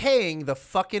will be paying the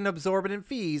fucking exorbitant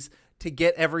fees to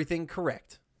get everything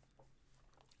correct.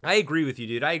 I agree with you,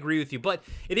 dude. I agree with you. But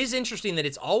it is interesting that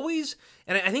it's always,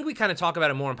 and I think we kind of talk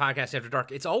about it more on Podcast After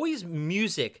Dark, it's always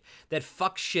music that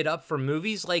fucks shit up for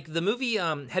movies. Like the movie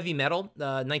Heavy Metal, the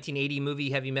 1980 movie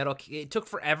Heavy Metal, it took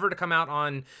forever to come out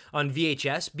on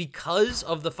VHS because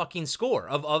of the fucking score.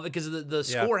 Because the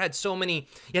score had so many,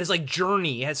 it has like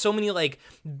Journey, it has so many like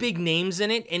big names in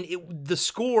it, and the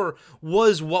score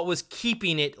was what was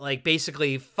keeping it like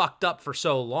basically fucked up for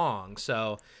so long.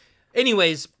 So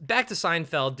anyways, back to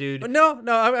Seinfeld, dude. No,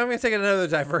 I'm going to take another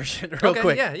diversion real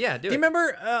quick. Yeah, do you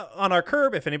remember on our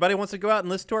Curb, if anybody wants to go out and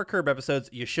listen to our Curb episodes,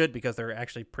 you should, because they're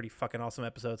actually pretty fucking awesome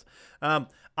episodes.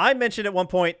 I mentioned at one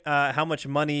point how much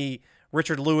money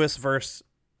Richard Lewis versus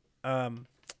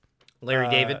Larry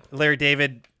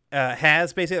David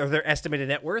has, basically, or their estimated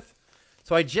net worth.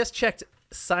 So I just checked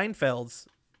Seinfeld's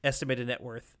estimated net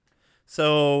worth.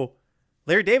 So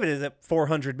Larry David is at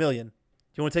 $400 million.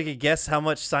 Do you want to take a guess how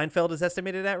much Seinfeld is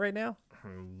estimated at right now?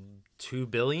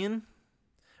 $2 billion?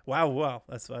 Wow,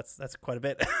 that's quite a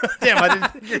bit. Damn, I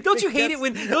didn't. Don't you hate it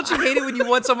when you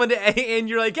want someone to and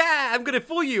you're like, I'm gonna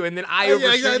fool you, and then I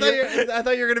overshoot you? I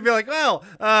thought you were gonna be like, well,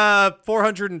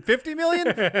 450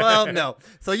 million. Well, no.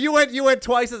 So you went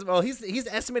twice as well. He's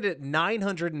estimated at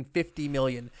 950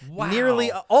 million. Wow.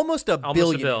 Nearly almost a billion.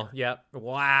 Almost a bill. Yep.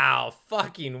 Wow.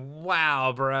 Fucking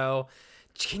wow, bro.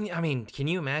 Can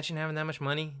you imagine having that much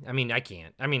money? I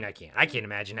can't. I can't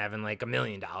imagine having like $1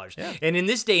 million. Yeah. And in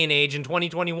this day and age, in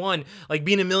 2021, like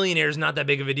being a millionaire is not that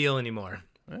big of a deal anymore.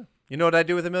 Yeah. You know what I'd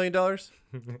do with $1 million?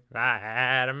 I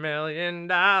had $1 million.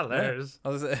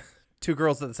 Yeah. Two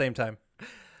girls at the same time.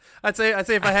 I'd say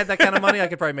if I had that kind of money, I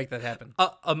could probably make that happen.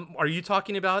 Are you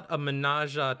talking about a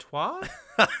menage a trois?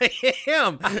 I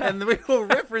am, and we will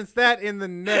reference that in the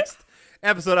next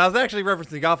episode. I was actually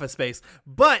referencing Office Space,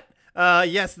 but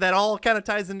yes, that all kind of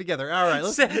ties in together. All right,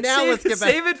 let's get back.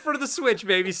 Save it for the Switch,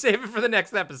 baby. Save it for the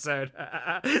next episode.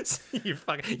 You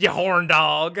horn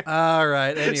dog. All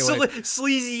right. Anyway,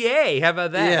 sleazy A. How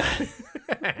about that?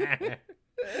 Yeah.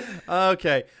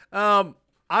 Okay.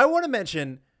 I want to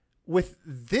mention with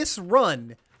this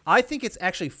run, I think it's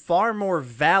actually far more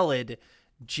valid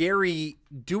Jerry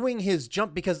doing his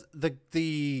jump because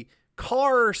the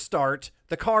car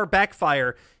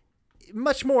backfire,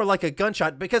 much more like a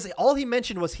gunshot, because all he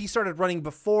mentioned was he started running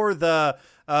before the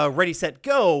Ready, Set,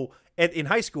 Go in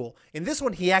high school. In this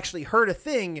one, he actually heard a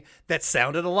thing that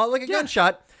sounded a lot like a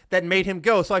gunshot that made him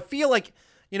go. So I feel like,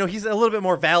 he's a little bit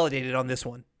more validated on this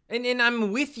one. And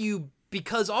I'm with you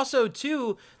because also,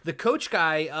 too, the coach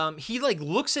guy, he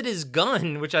looks at his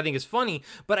gun, which I think is funny,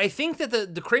 but I think that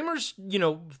the Kramer's,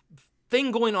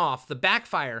 thing going off, the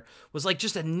backfire, was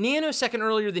just a nanosecond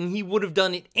earlier than he would have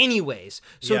done it anyways.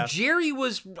 So yeah. Jerry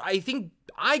was, I think,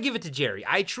 I give it to Jerry.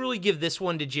 I truly give this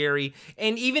one to Jerry.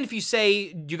 And even if you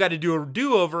say you got to do a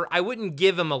do-over, I wouldn't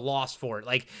give him a loss for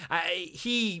it.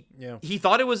 He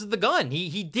thought it was the gun.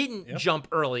 He didn't jump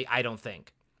early, I don't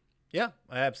think. Yeah,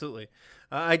 absolutely.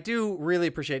 I do really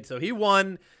appreciate it. So he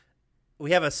won.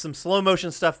 We have some slow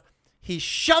motion stuff. He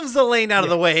shoves Elaine out of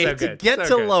the way to get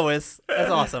to Lois. That's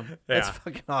awesome. That's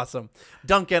fucking awesome.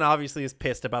 Duncan obviously is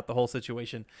pissed about the whole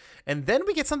situation. And then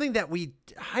we get something that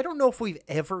I don't know if we've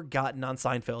ever gotten on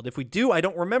Seinfeld. If we do, I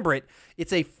don't remember it.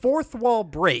 It's a fourth wall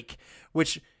break,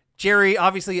 which Jerry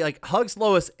obviously hugs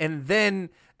Lois, and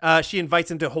then she invites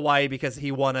him to Hawaii because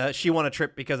she won a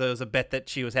trip because it was a bet that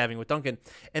she was having with Duncan.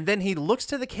 And then he looks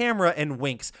to the camera and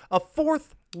winks. A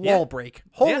fourth wall break.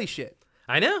 Holy shit.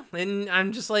 I know. And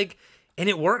I'm just like, and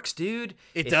it works, dude.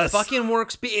 It does. Fucking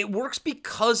works. It works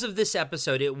because of this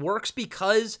episode. It works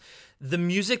because the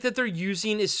music that they're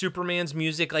using is Superman's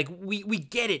music. We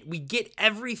get it. We get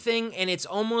everything, and it's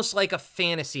almost like a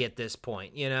fantasy at this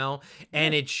point,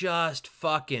 And it just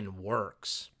fucking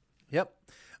works. Yep.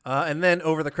 And then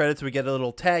over the credits, we get a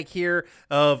little tag here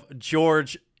of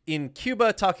George in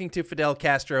Cuba talking to Fidel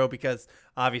Castro because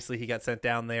obviously he got sent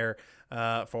down there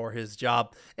for his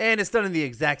job. And it's done in the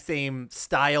exact same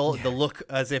style, the look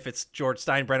as if it's George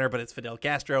Steinbrenner, but it's Fidel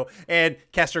Castro. And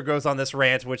Castro goes on this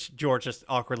rant, which George just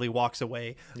awkwardly walks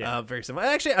away. Very similar.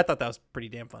 Actually, I thought that was pretty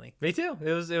damn funny. Me too.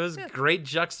 It was great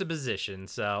juxtaposition.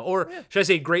 So, should I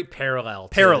say great parallel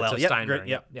to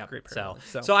Steinbrenner. Great parallel.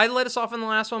 So I let us off on the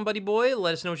last one, buddy boy.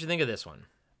 Let us know what you think of this one.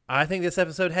 I think this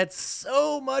episode had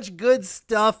so much good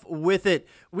stuff with it.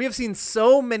 We have seen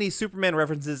so many Superman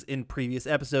references in previous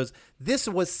episodes. This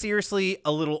was seriously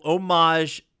a little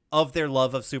homage of their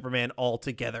love of Superman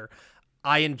altogether.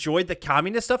 I enjoyed the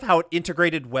communist stuff, how it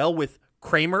integrated well with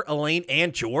Kramer, Elaine,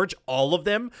 and George. All of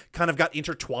them kind of got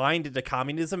intertwined into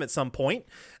communism at some point.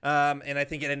 And I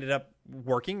think it ended up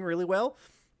working really well.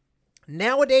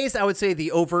 Nowadays, I would say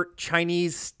the overt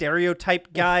Chinese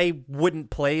stereotype guy wouldn't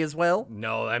play as well.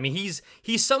 No, I mean, he's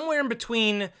somewhere in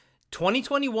between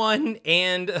 2021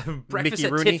 and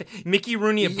Mickey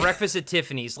Rooney at Breakfast at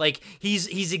Tiffany's.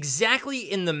 He's exactly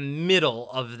in the middle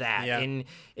of that, and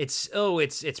it's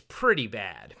pretty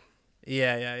bad.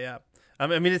 Yeah.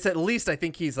 I mean, it's at least I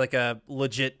think he's like a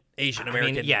legit Asian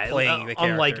American playing the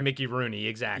character. Unlike Mickey Rooney,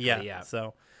 exactly. Yeah.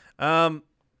 So,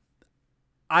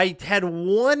 I had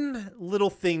one little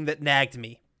thing that nagged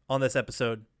me on this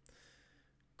episode.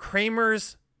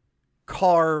 Kramer's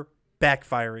car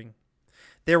backfiring.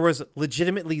 There was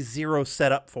legitimately zero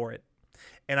setup for it.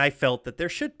 And I felt that there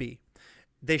should be.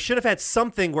 They should have had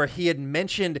something where he had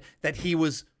mentioned that he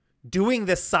was doing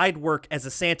this side work as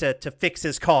a Santa to fix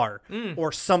his car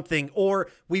or something. Or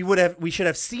we should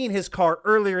have seen his car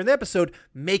earlier in the episode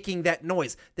making that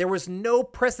noise. There was no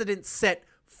precedent set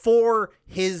for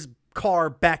his car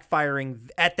backfiring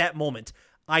at that moment.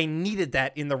 I needed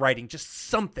that in the writing, just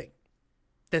something.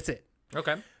 That's it.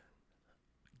 Okay.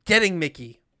 Getting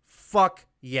Mickey fuck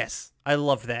yes. I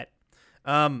love that.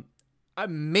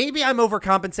 Maybe I'm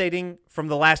overcompensating from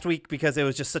the last week because it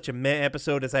was just such a meh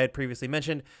episode, as I had previously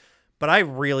mentioned, but I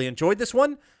really enjoyed this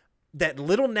one. That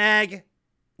little nag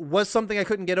was something I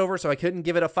couldn't get over, so I couldn't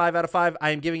give it a 5 out of 5.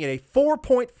 I am giving it a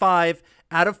 4.5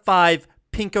 out of 5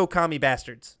 Pinko Kami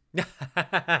Bastards.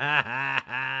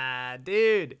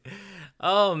 Dude.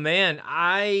 Oh, man.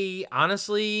 I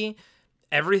honestly,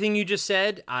 everything you just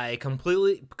said, I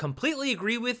completely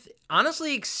agree with,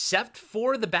 honestly, except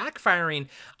for the backfiring.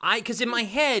 Because in my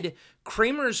head,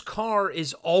 Kramer's car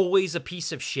is always a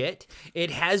piece of shit. It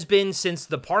has been since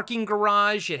the parking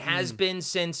garage. It has been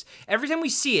since every time we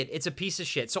see it, it's a piece of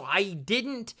shit. So I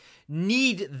didn't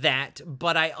need that,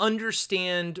 but I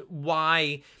understand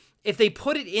why. If they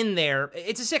put it in there,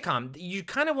 it's a sitcom. You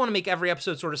kind of want to make every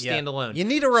episode sort of stand alone. You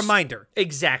need a reminder.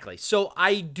 Exactly. So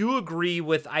I do agree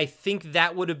with, I think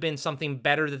that would have been something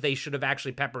better that they should have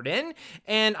actually peppered in.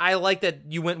 And I like that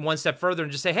you went one step further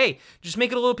and just say, hey, just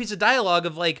make it a little piece of dialogue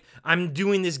of like, I'm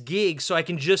doing this gig so I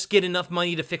can just get enough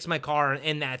money to fix my car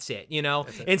and that's it, you know?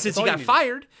 And since he got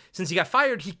fired,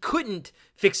 he couldn't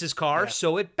fix his car,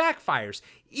 so it backfires.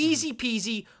 Easy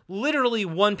peasy, literally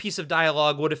one piece of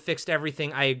dialogue would have fixed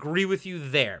everything. I agree with you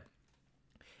there.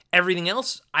 Everything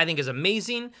else, I think, is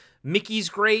amazing. Mickey's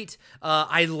great.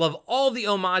 I love all the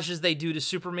homages they do to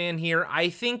Superman here. I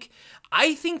think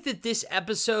that this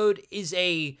episode is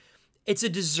it's a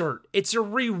dessert. It's a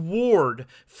reward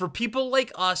for people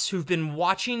like us who've been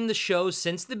watching the show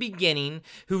since the beginning,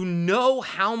 who know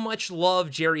how much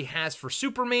love Jerry has for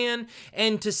Superman,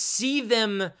 and to see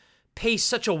them pay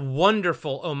such a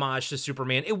wonderful homage to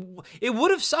Superman. It would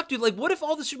have sucked, dude. Like, what if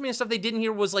all the Superman stuff they did in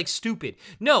here was, like, stupid?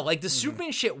 No, like, the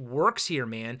Superman shit works here,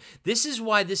 man. This is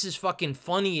why this is fucking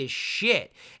funny as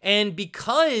shit. And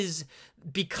because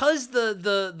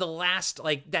the last,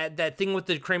 like, that thing with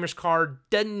the Kramer's car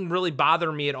didn't really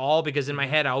bother me at all, because in my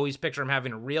head I always picture him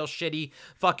having a real shitty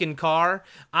fucking car,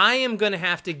 I am gonna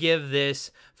have to give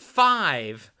this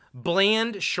 5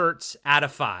 bland shirts out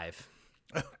of 5.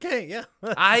 Okay, yeah.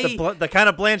 The kind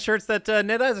of bland shirts that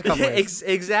Ned Isaac wears.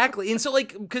 Exactly. And so,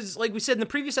 like, because like we said in the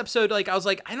previous episode, like, I was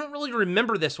like, I don't really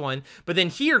remember this one. But then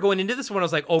here, going into this one, I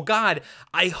was like, oh, God,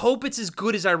 I hope it's as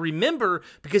good as I remember,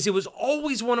 because it was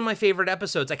always one of my favorite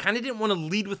episodes. I kind of didn't want to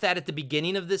lead with that at the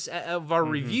beginning of this, of our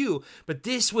review, but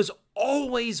this was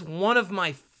always one of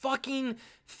my fucking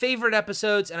favorite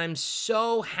episodes, and I'm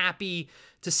so happy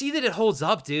to see that it holds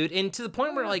up, dude. And to the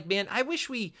point where, like, man, I wish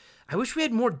we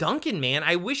had more Duncan, man.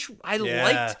 I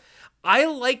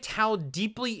liked how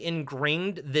deeply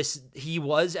ingrained he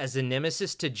was as a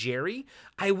nemesis to Jerry.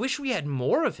 I wish we had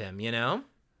more of him, you know?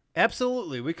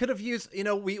 Absolutely. We could have used, you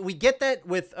know, we get that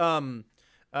with the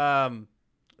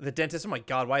dentist. Oh my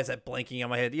God, why is that blanking on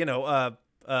my head? You know,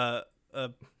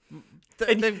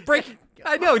 they break.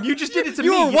 I know, you just did it to me.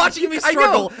 You were watching me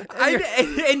struggle. I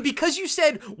know. And because you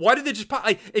said, why did they just pop?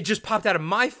 It just popped out of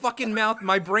my fucking mouth,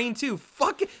 my brain too.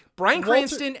 Fuck it. Bryan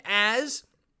Cranston as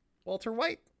Walter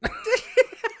White.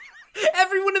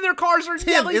 Everyone in their cars are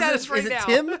yelling at us right now.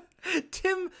 Tim?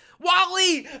 Tim.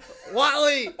 Wally.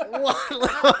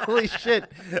 Holy shit.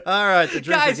 All right, the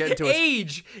drinks are getting to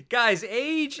us.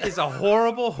 Age is a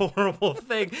horrible, horrible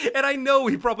thing. And I know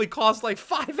he probably caused like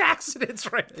 5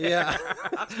 accidents right there. Yeah.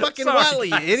 Fucking Wally,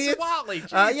 you idiots. Wally.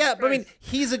 Yeah, but I mean,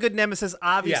 he's a good nemesis.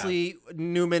 Obviously,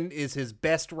 Newman is his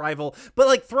best rival. But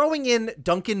like throwing in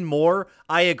Duncan Moore,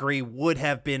 I agree, would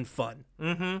have been fun.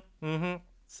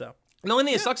 So. The only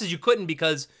thing that sucks is you couldn't,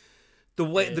 because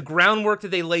the groundwork that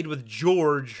they laid with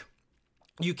George,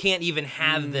 you can't even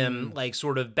have them like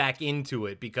sort of back into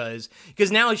it, because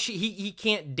now he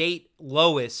can't date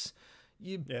Lois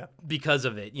because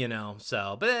of it, you know.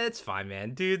 So, but it's fine,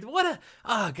 man, dude.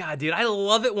 Oh God, dude, I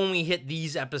love it when we hit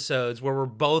these episodes where we're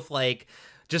both like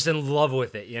just in love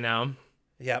with it, you know.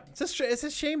 Yeah, it's a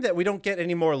shame that we don't get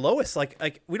any more Lois.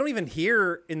 Like we don't even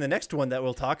hear in the next one that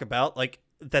we'll talk about like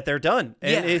that they're done.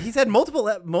 And he's had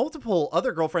multiple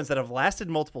other girlfriends that have lasted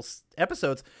multiple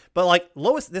episodes, but like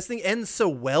Lois, this thing ends so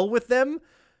well with them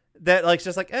that like it's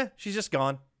just like she's just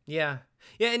gone. Yeah,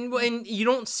 and you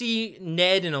don't see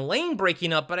Ned and Elaine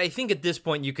breaking up, but I think at this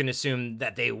point you can assume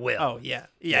that they will. Oh yeah.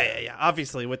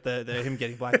 Obviously with the him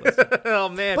getting blacklisted. Oh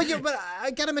man. But I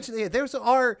gotta mention there's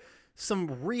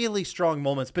some really strong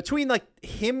moments between like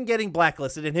him getting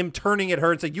blacklisted and him turning at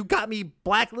her and saying, "You got me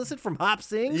blacklisted from Hop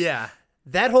Sing." Yeah.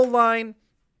 That whole line,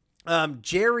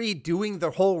 Jerry doing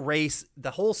the whole race, the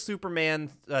whole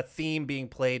Superman theme being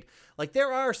played, like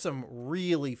there are some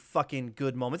really fucking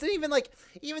good moments. And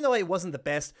even though it wasn't the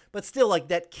best, but still like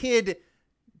that kid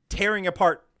tearing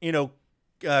apart, you know,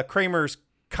 Kramer's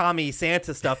commie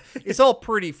Santa stuff. It's all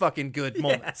pretty fucking good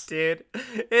moments. Dude.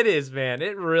 It is, man.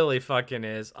 It really fucking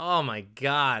is. Oh my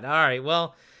God. All right.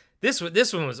 Well, this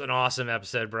one was an awesome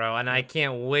episode, bro, and I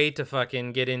can't wait to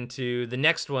fucking get into the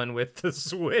next one with the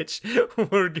Switch,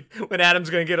 when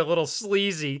Adam's gonna get a little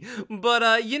sleazy.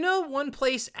 But one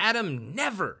place Adam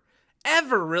never,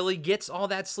 ever really gets all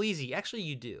that sleazy. Actually,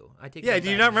 you do. I take. Yeah, that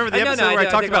do you back. not remember the episode where I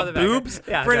talked about boobs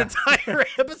for an Yeah. entire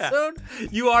episode?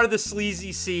 You are the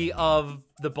sleazy C of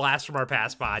the Blast from Our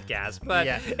Past podcast. But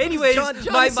Yeah. anyways, John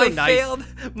my is so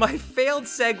nice. failed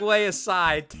segue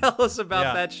aside, tell us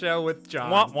about that show with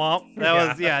John. Womp womp.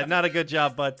 That was not a good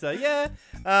job, but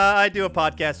I do a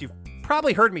podcast. You've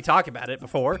probably heard me talk about it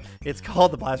before. It's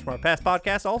called the Blast from Our Past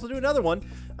podcast. I also do another one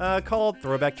called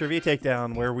Throwback Trivia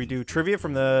Takedown, where we do trivia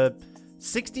from the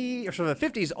 60s or from the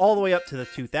 50s all the way up to the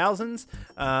 2000s.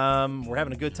 We're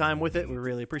having a good time with it. We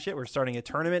really appreciate it. We're starting a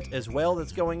tournament as well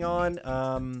that's going on.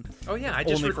 I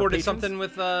just recorded something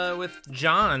with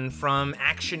John from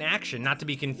Action, not to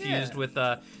be confused with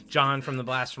John from the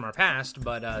Blast from Our Past,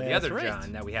 but the other right.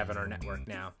 John that we have in our network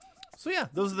now. So yeah,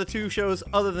 those are the two shows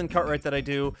other than Cartwright that I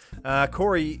do.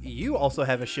 Corey, you also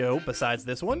have a show besides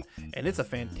this one, and it's a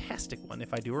fantastic one,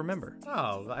 if I do remember.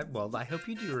 Oh, I hope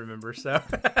you do remember, so.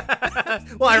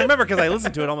 Well, I remember because I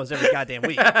listen to it almost every goddamn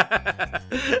week.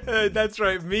 That's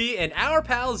right. Me and our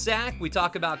pal Zach, we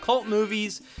talk about cult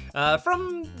movies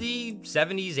from the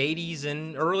 70s, 80s,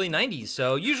 and early 90s.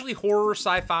 So usually horror,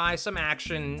 sci-fi, some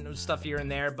action stuff here and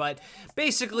there, but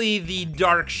basically the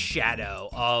dark shadow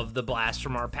of the Blast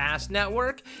from Our Past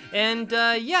network. And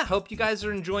hope you guys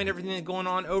are enjoying everything that's going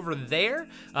on over there.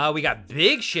 We got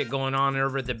big shit going on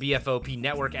over at the BFOP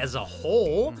network as a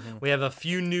whole. We have a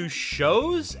few new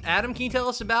shows. Adam, can you tell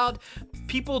us about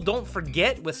People Don't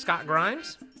Forget with Scott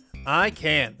Grimes? I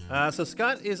can. So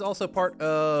Scott is also part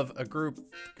of a group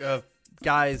of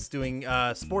guys doing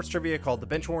sports trivia called the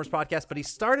Benchwarmers Podcast, but he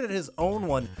started his own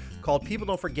one called People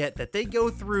Don't Forget, that they go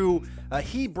through,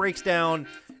 he breaks down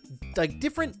like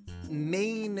different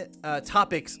main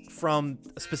topics from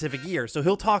a specific year. So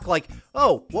he'll talk like,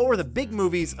 oh, what were the big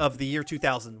movies of the year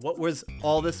 2000? What was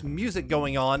all this music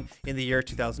going on in the year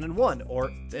 2001?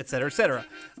 Or et cetera, et cetera.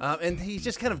 And he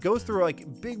just kind of goes through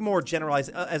like big, more generalized,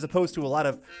 as opposed to a lot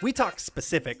of, we talk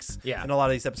specifics in a lot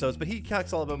of these episodes, but he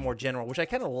talks a little bit more general, which I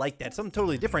kind of like that. Something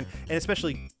totally different, and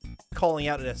especially calling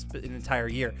out an entire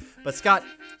year. But Scott,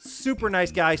 super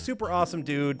nice guy, super awesome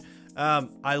dude.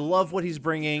 I love what he's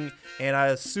bringing, and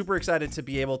I was super excited to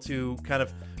be able to kind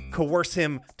of coerce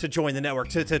him to join the network,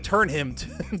 to turn him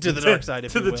to the dark side,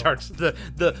 if you will.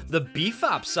 The beef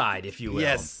op side, if you will.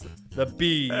 Yes, the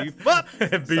beef op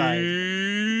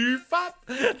beef op.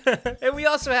 And we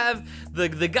also have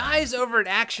the guys over at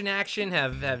Action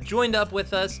have joined up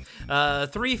with us.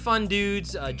 3 fun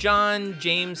dudes, John,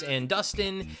 James, and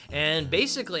Dustin. And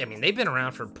basically, I mean, they've been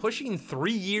around for pushing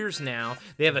 3 years now.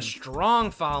 They have a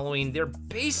strong following. They're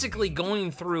basically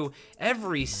going through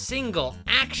every single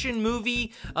action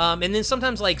movie, and then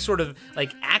sometimes like sort of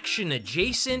like action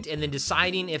adjacent, and then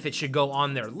deciding if it should go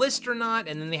on their list or not.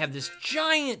 And then they have this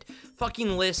giant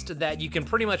fucking list that you can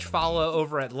pretty much follow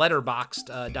over at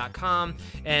letterboxd.com,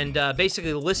 and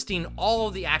basically listing all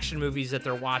of the action movies that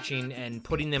they're watching and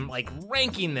putting them, like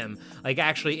ranking them like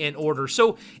actually in order.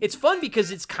 So it's fun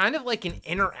because it's kind of like an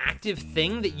interactive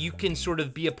thing that you can sort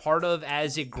of be a part of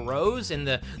as it grows, and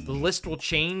the list will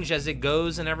change as it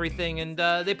goes and everything. And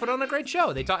they put on a great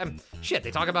show. They talk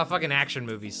about fucking action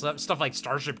movies, stuff like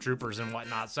Starship Troopers and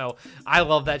whatnot. So I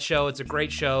love that show. It's a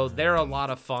great show. They're a lot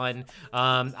of fun.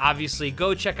 Obviously,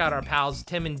 go check out our pals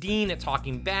Tim and Dean at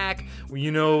Talking Back.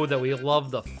 You know that we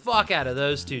love the fuck out of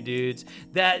those two dudes.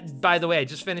 That, by the way, I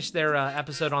just finished their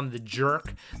episode on The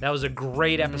Jerk. That was a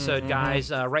great episode,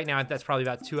 guys. Right now, that's probably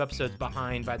about 2 episodes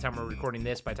behind by the time we're recording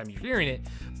this, by the time you're hearing it.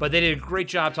 But they did a great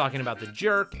job talking about The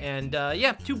Jerk. And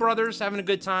 2 brothers having a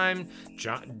good time.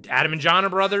 Adam and John are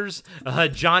brothers.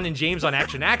 John and James on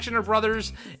Action are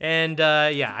brothers. And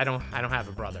I don't have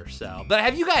a brother. So, but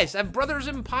have you guys have brothers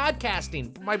in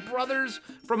podcasting? My brothers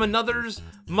from another's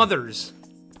mothers.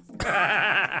 Say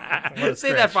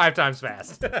that 5 times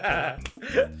fast. All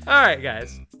right,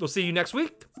 guys. We'll see you next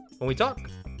week when we talk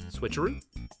Switcheroo.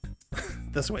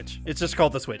 The Switch. It's just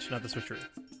called The Switch, not The Switcheroo.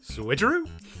 Switcheroo?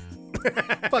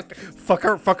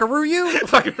 Fuckaroo you?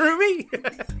 Fuckaroo me?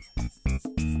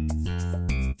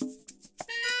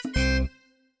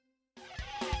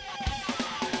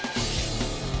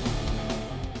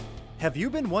 Have you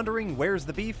been wondering where's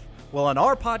the beef? Well, on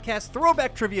our podcast,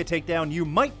 Throwback Trivia Takedown, you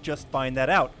might just find that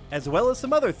out, as well as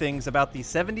some other things about the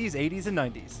 70s, 80s, and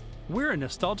 90s. We're a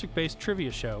nostalgic-based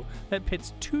trivia show that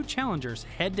pits two challengers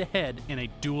head-to-head in a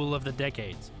duel of the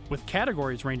decades, with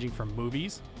categories ranging from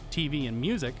movies, TV and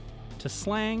music, to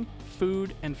slang,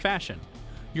 food, and fashion.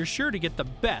 You're sure to get the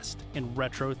best in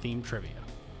retro-themed trivia.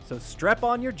 So strap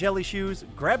on your jelly shoes,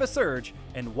 grab a Surge,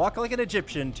 and walk like an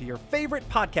Egyptian to your favorite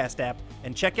podcast app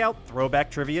and check out Throwback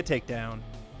Trivia Takedown.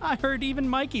 I heard even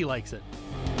Mikey likes it.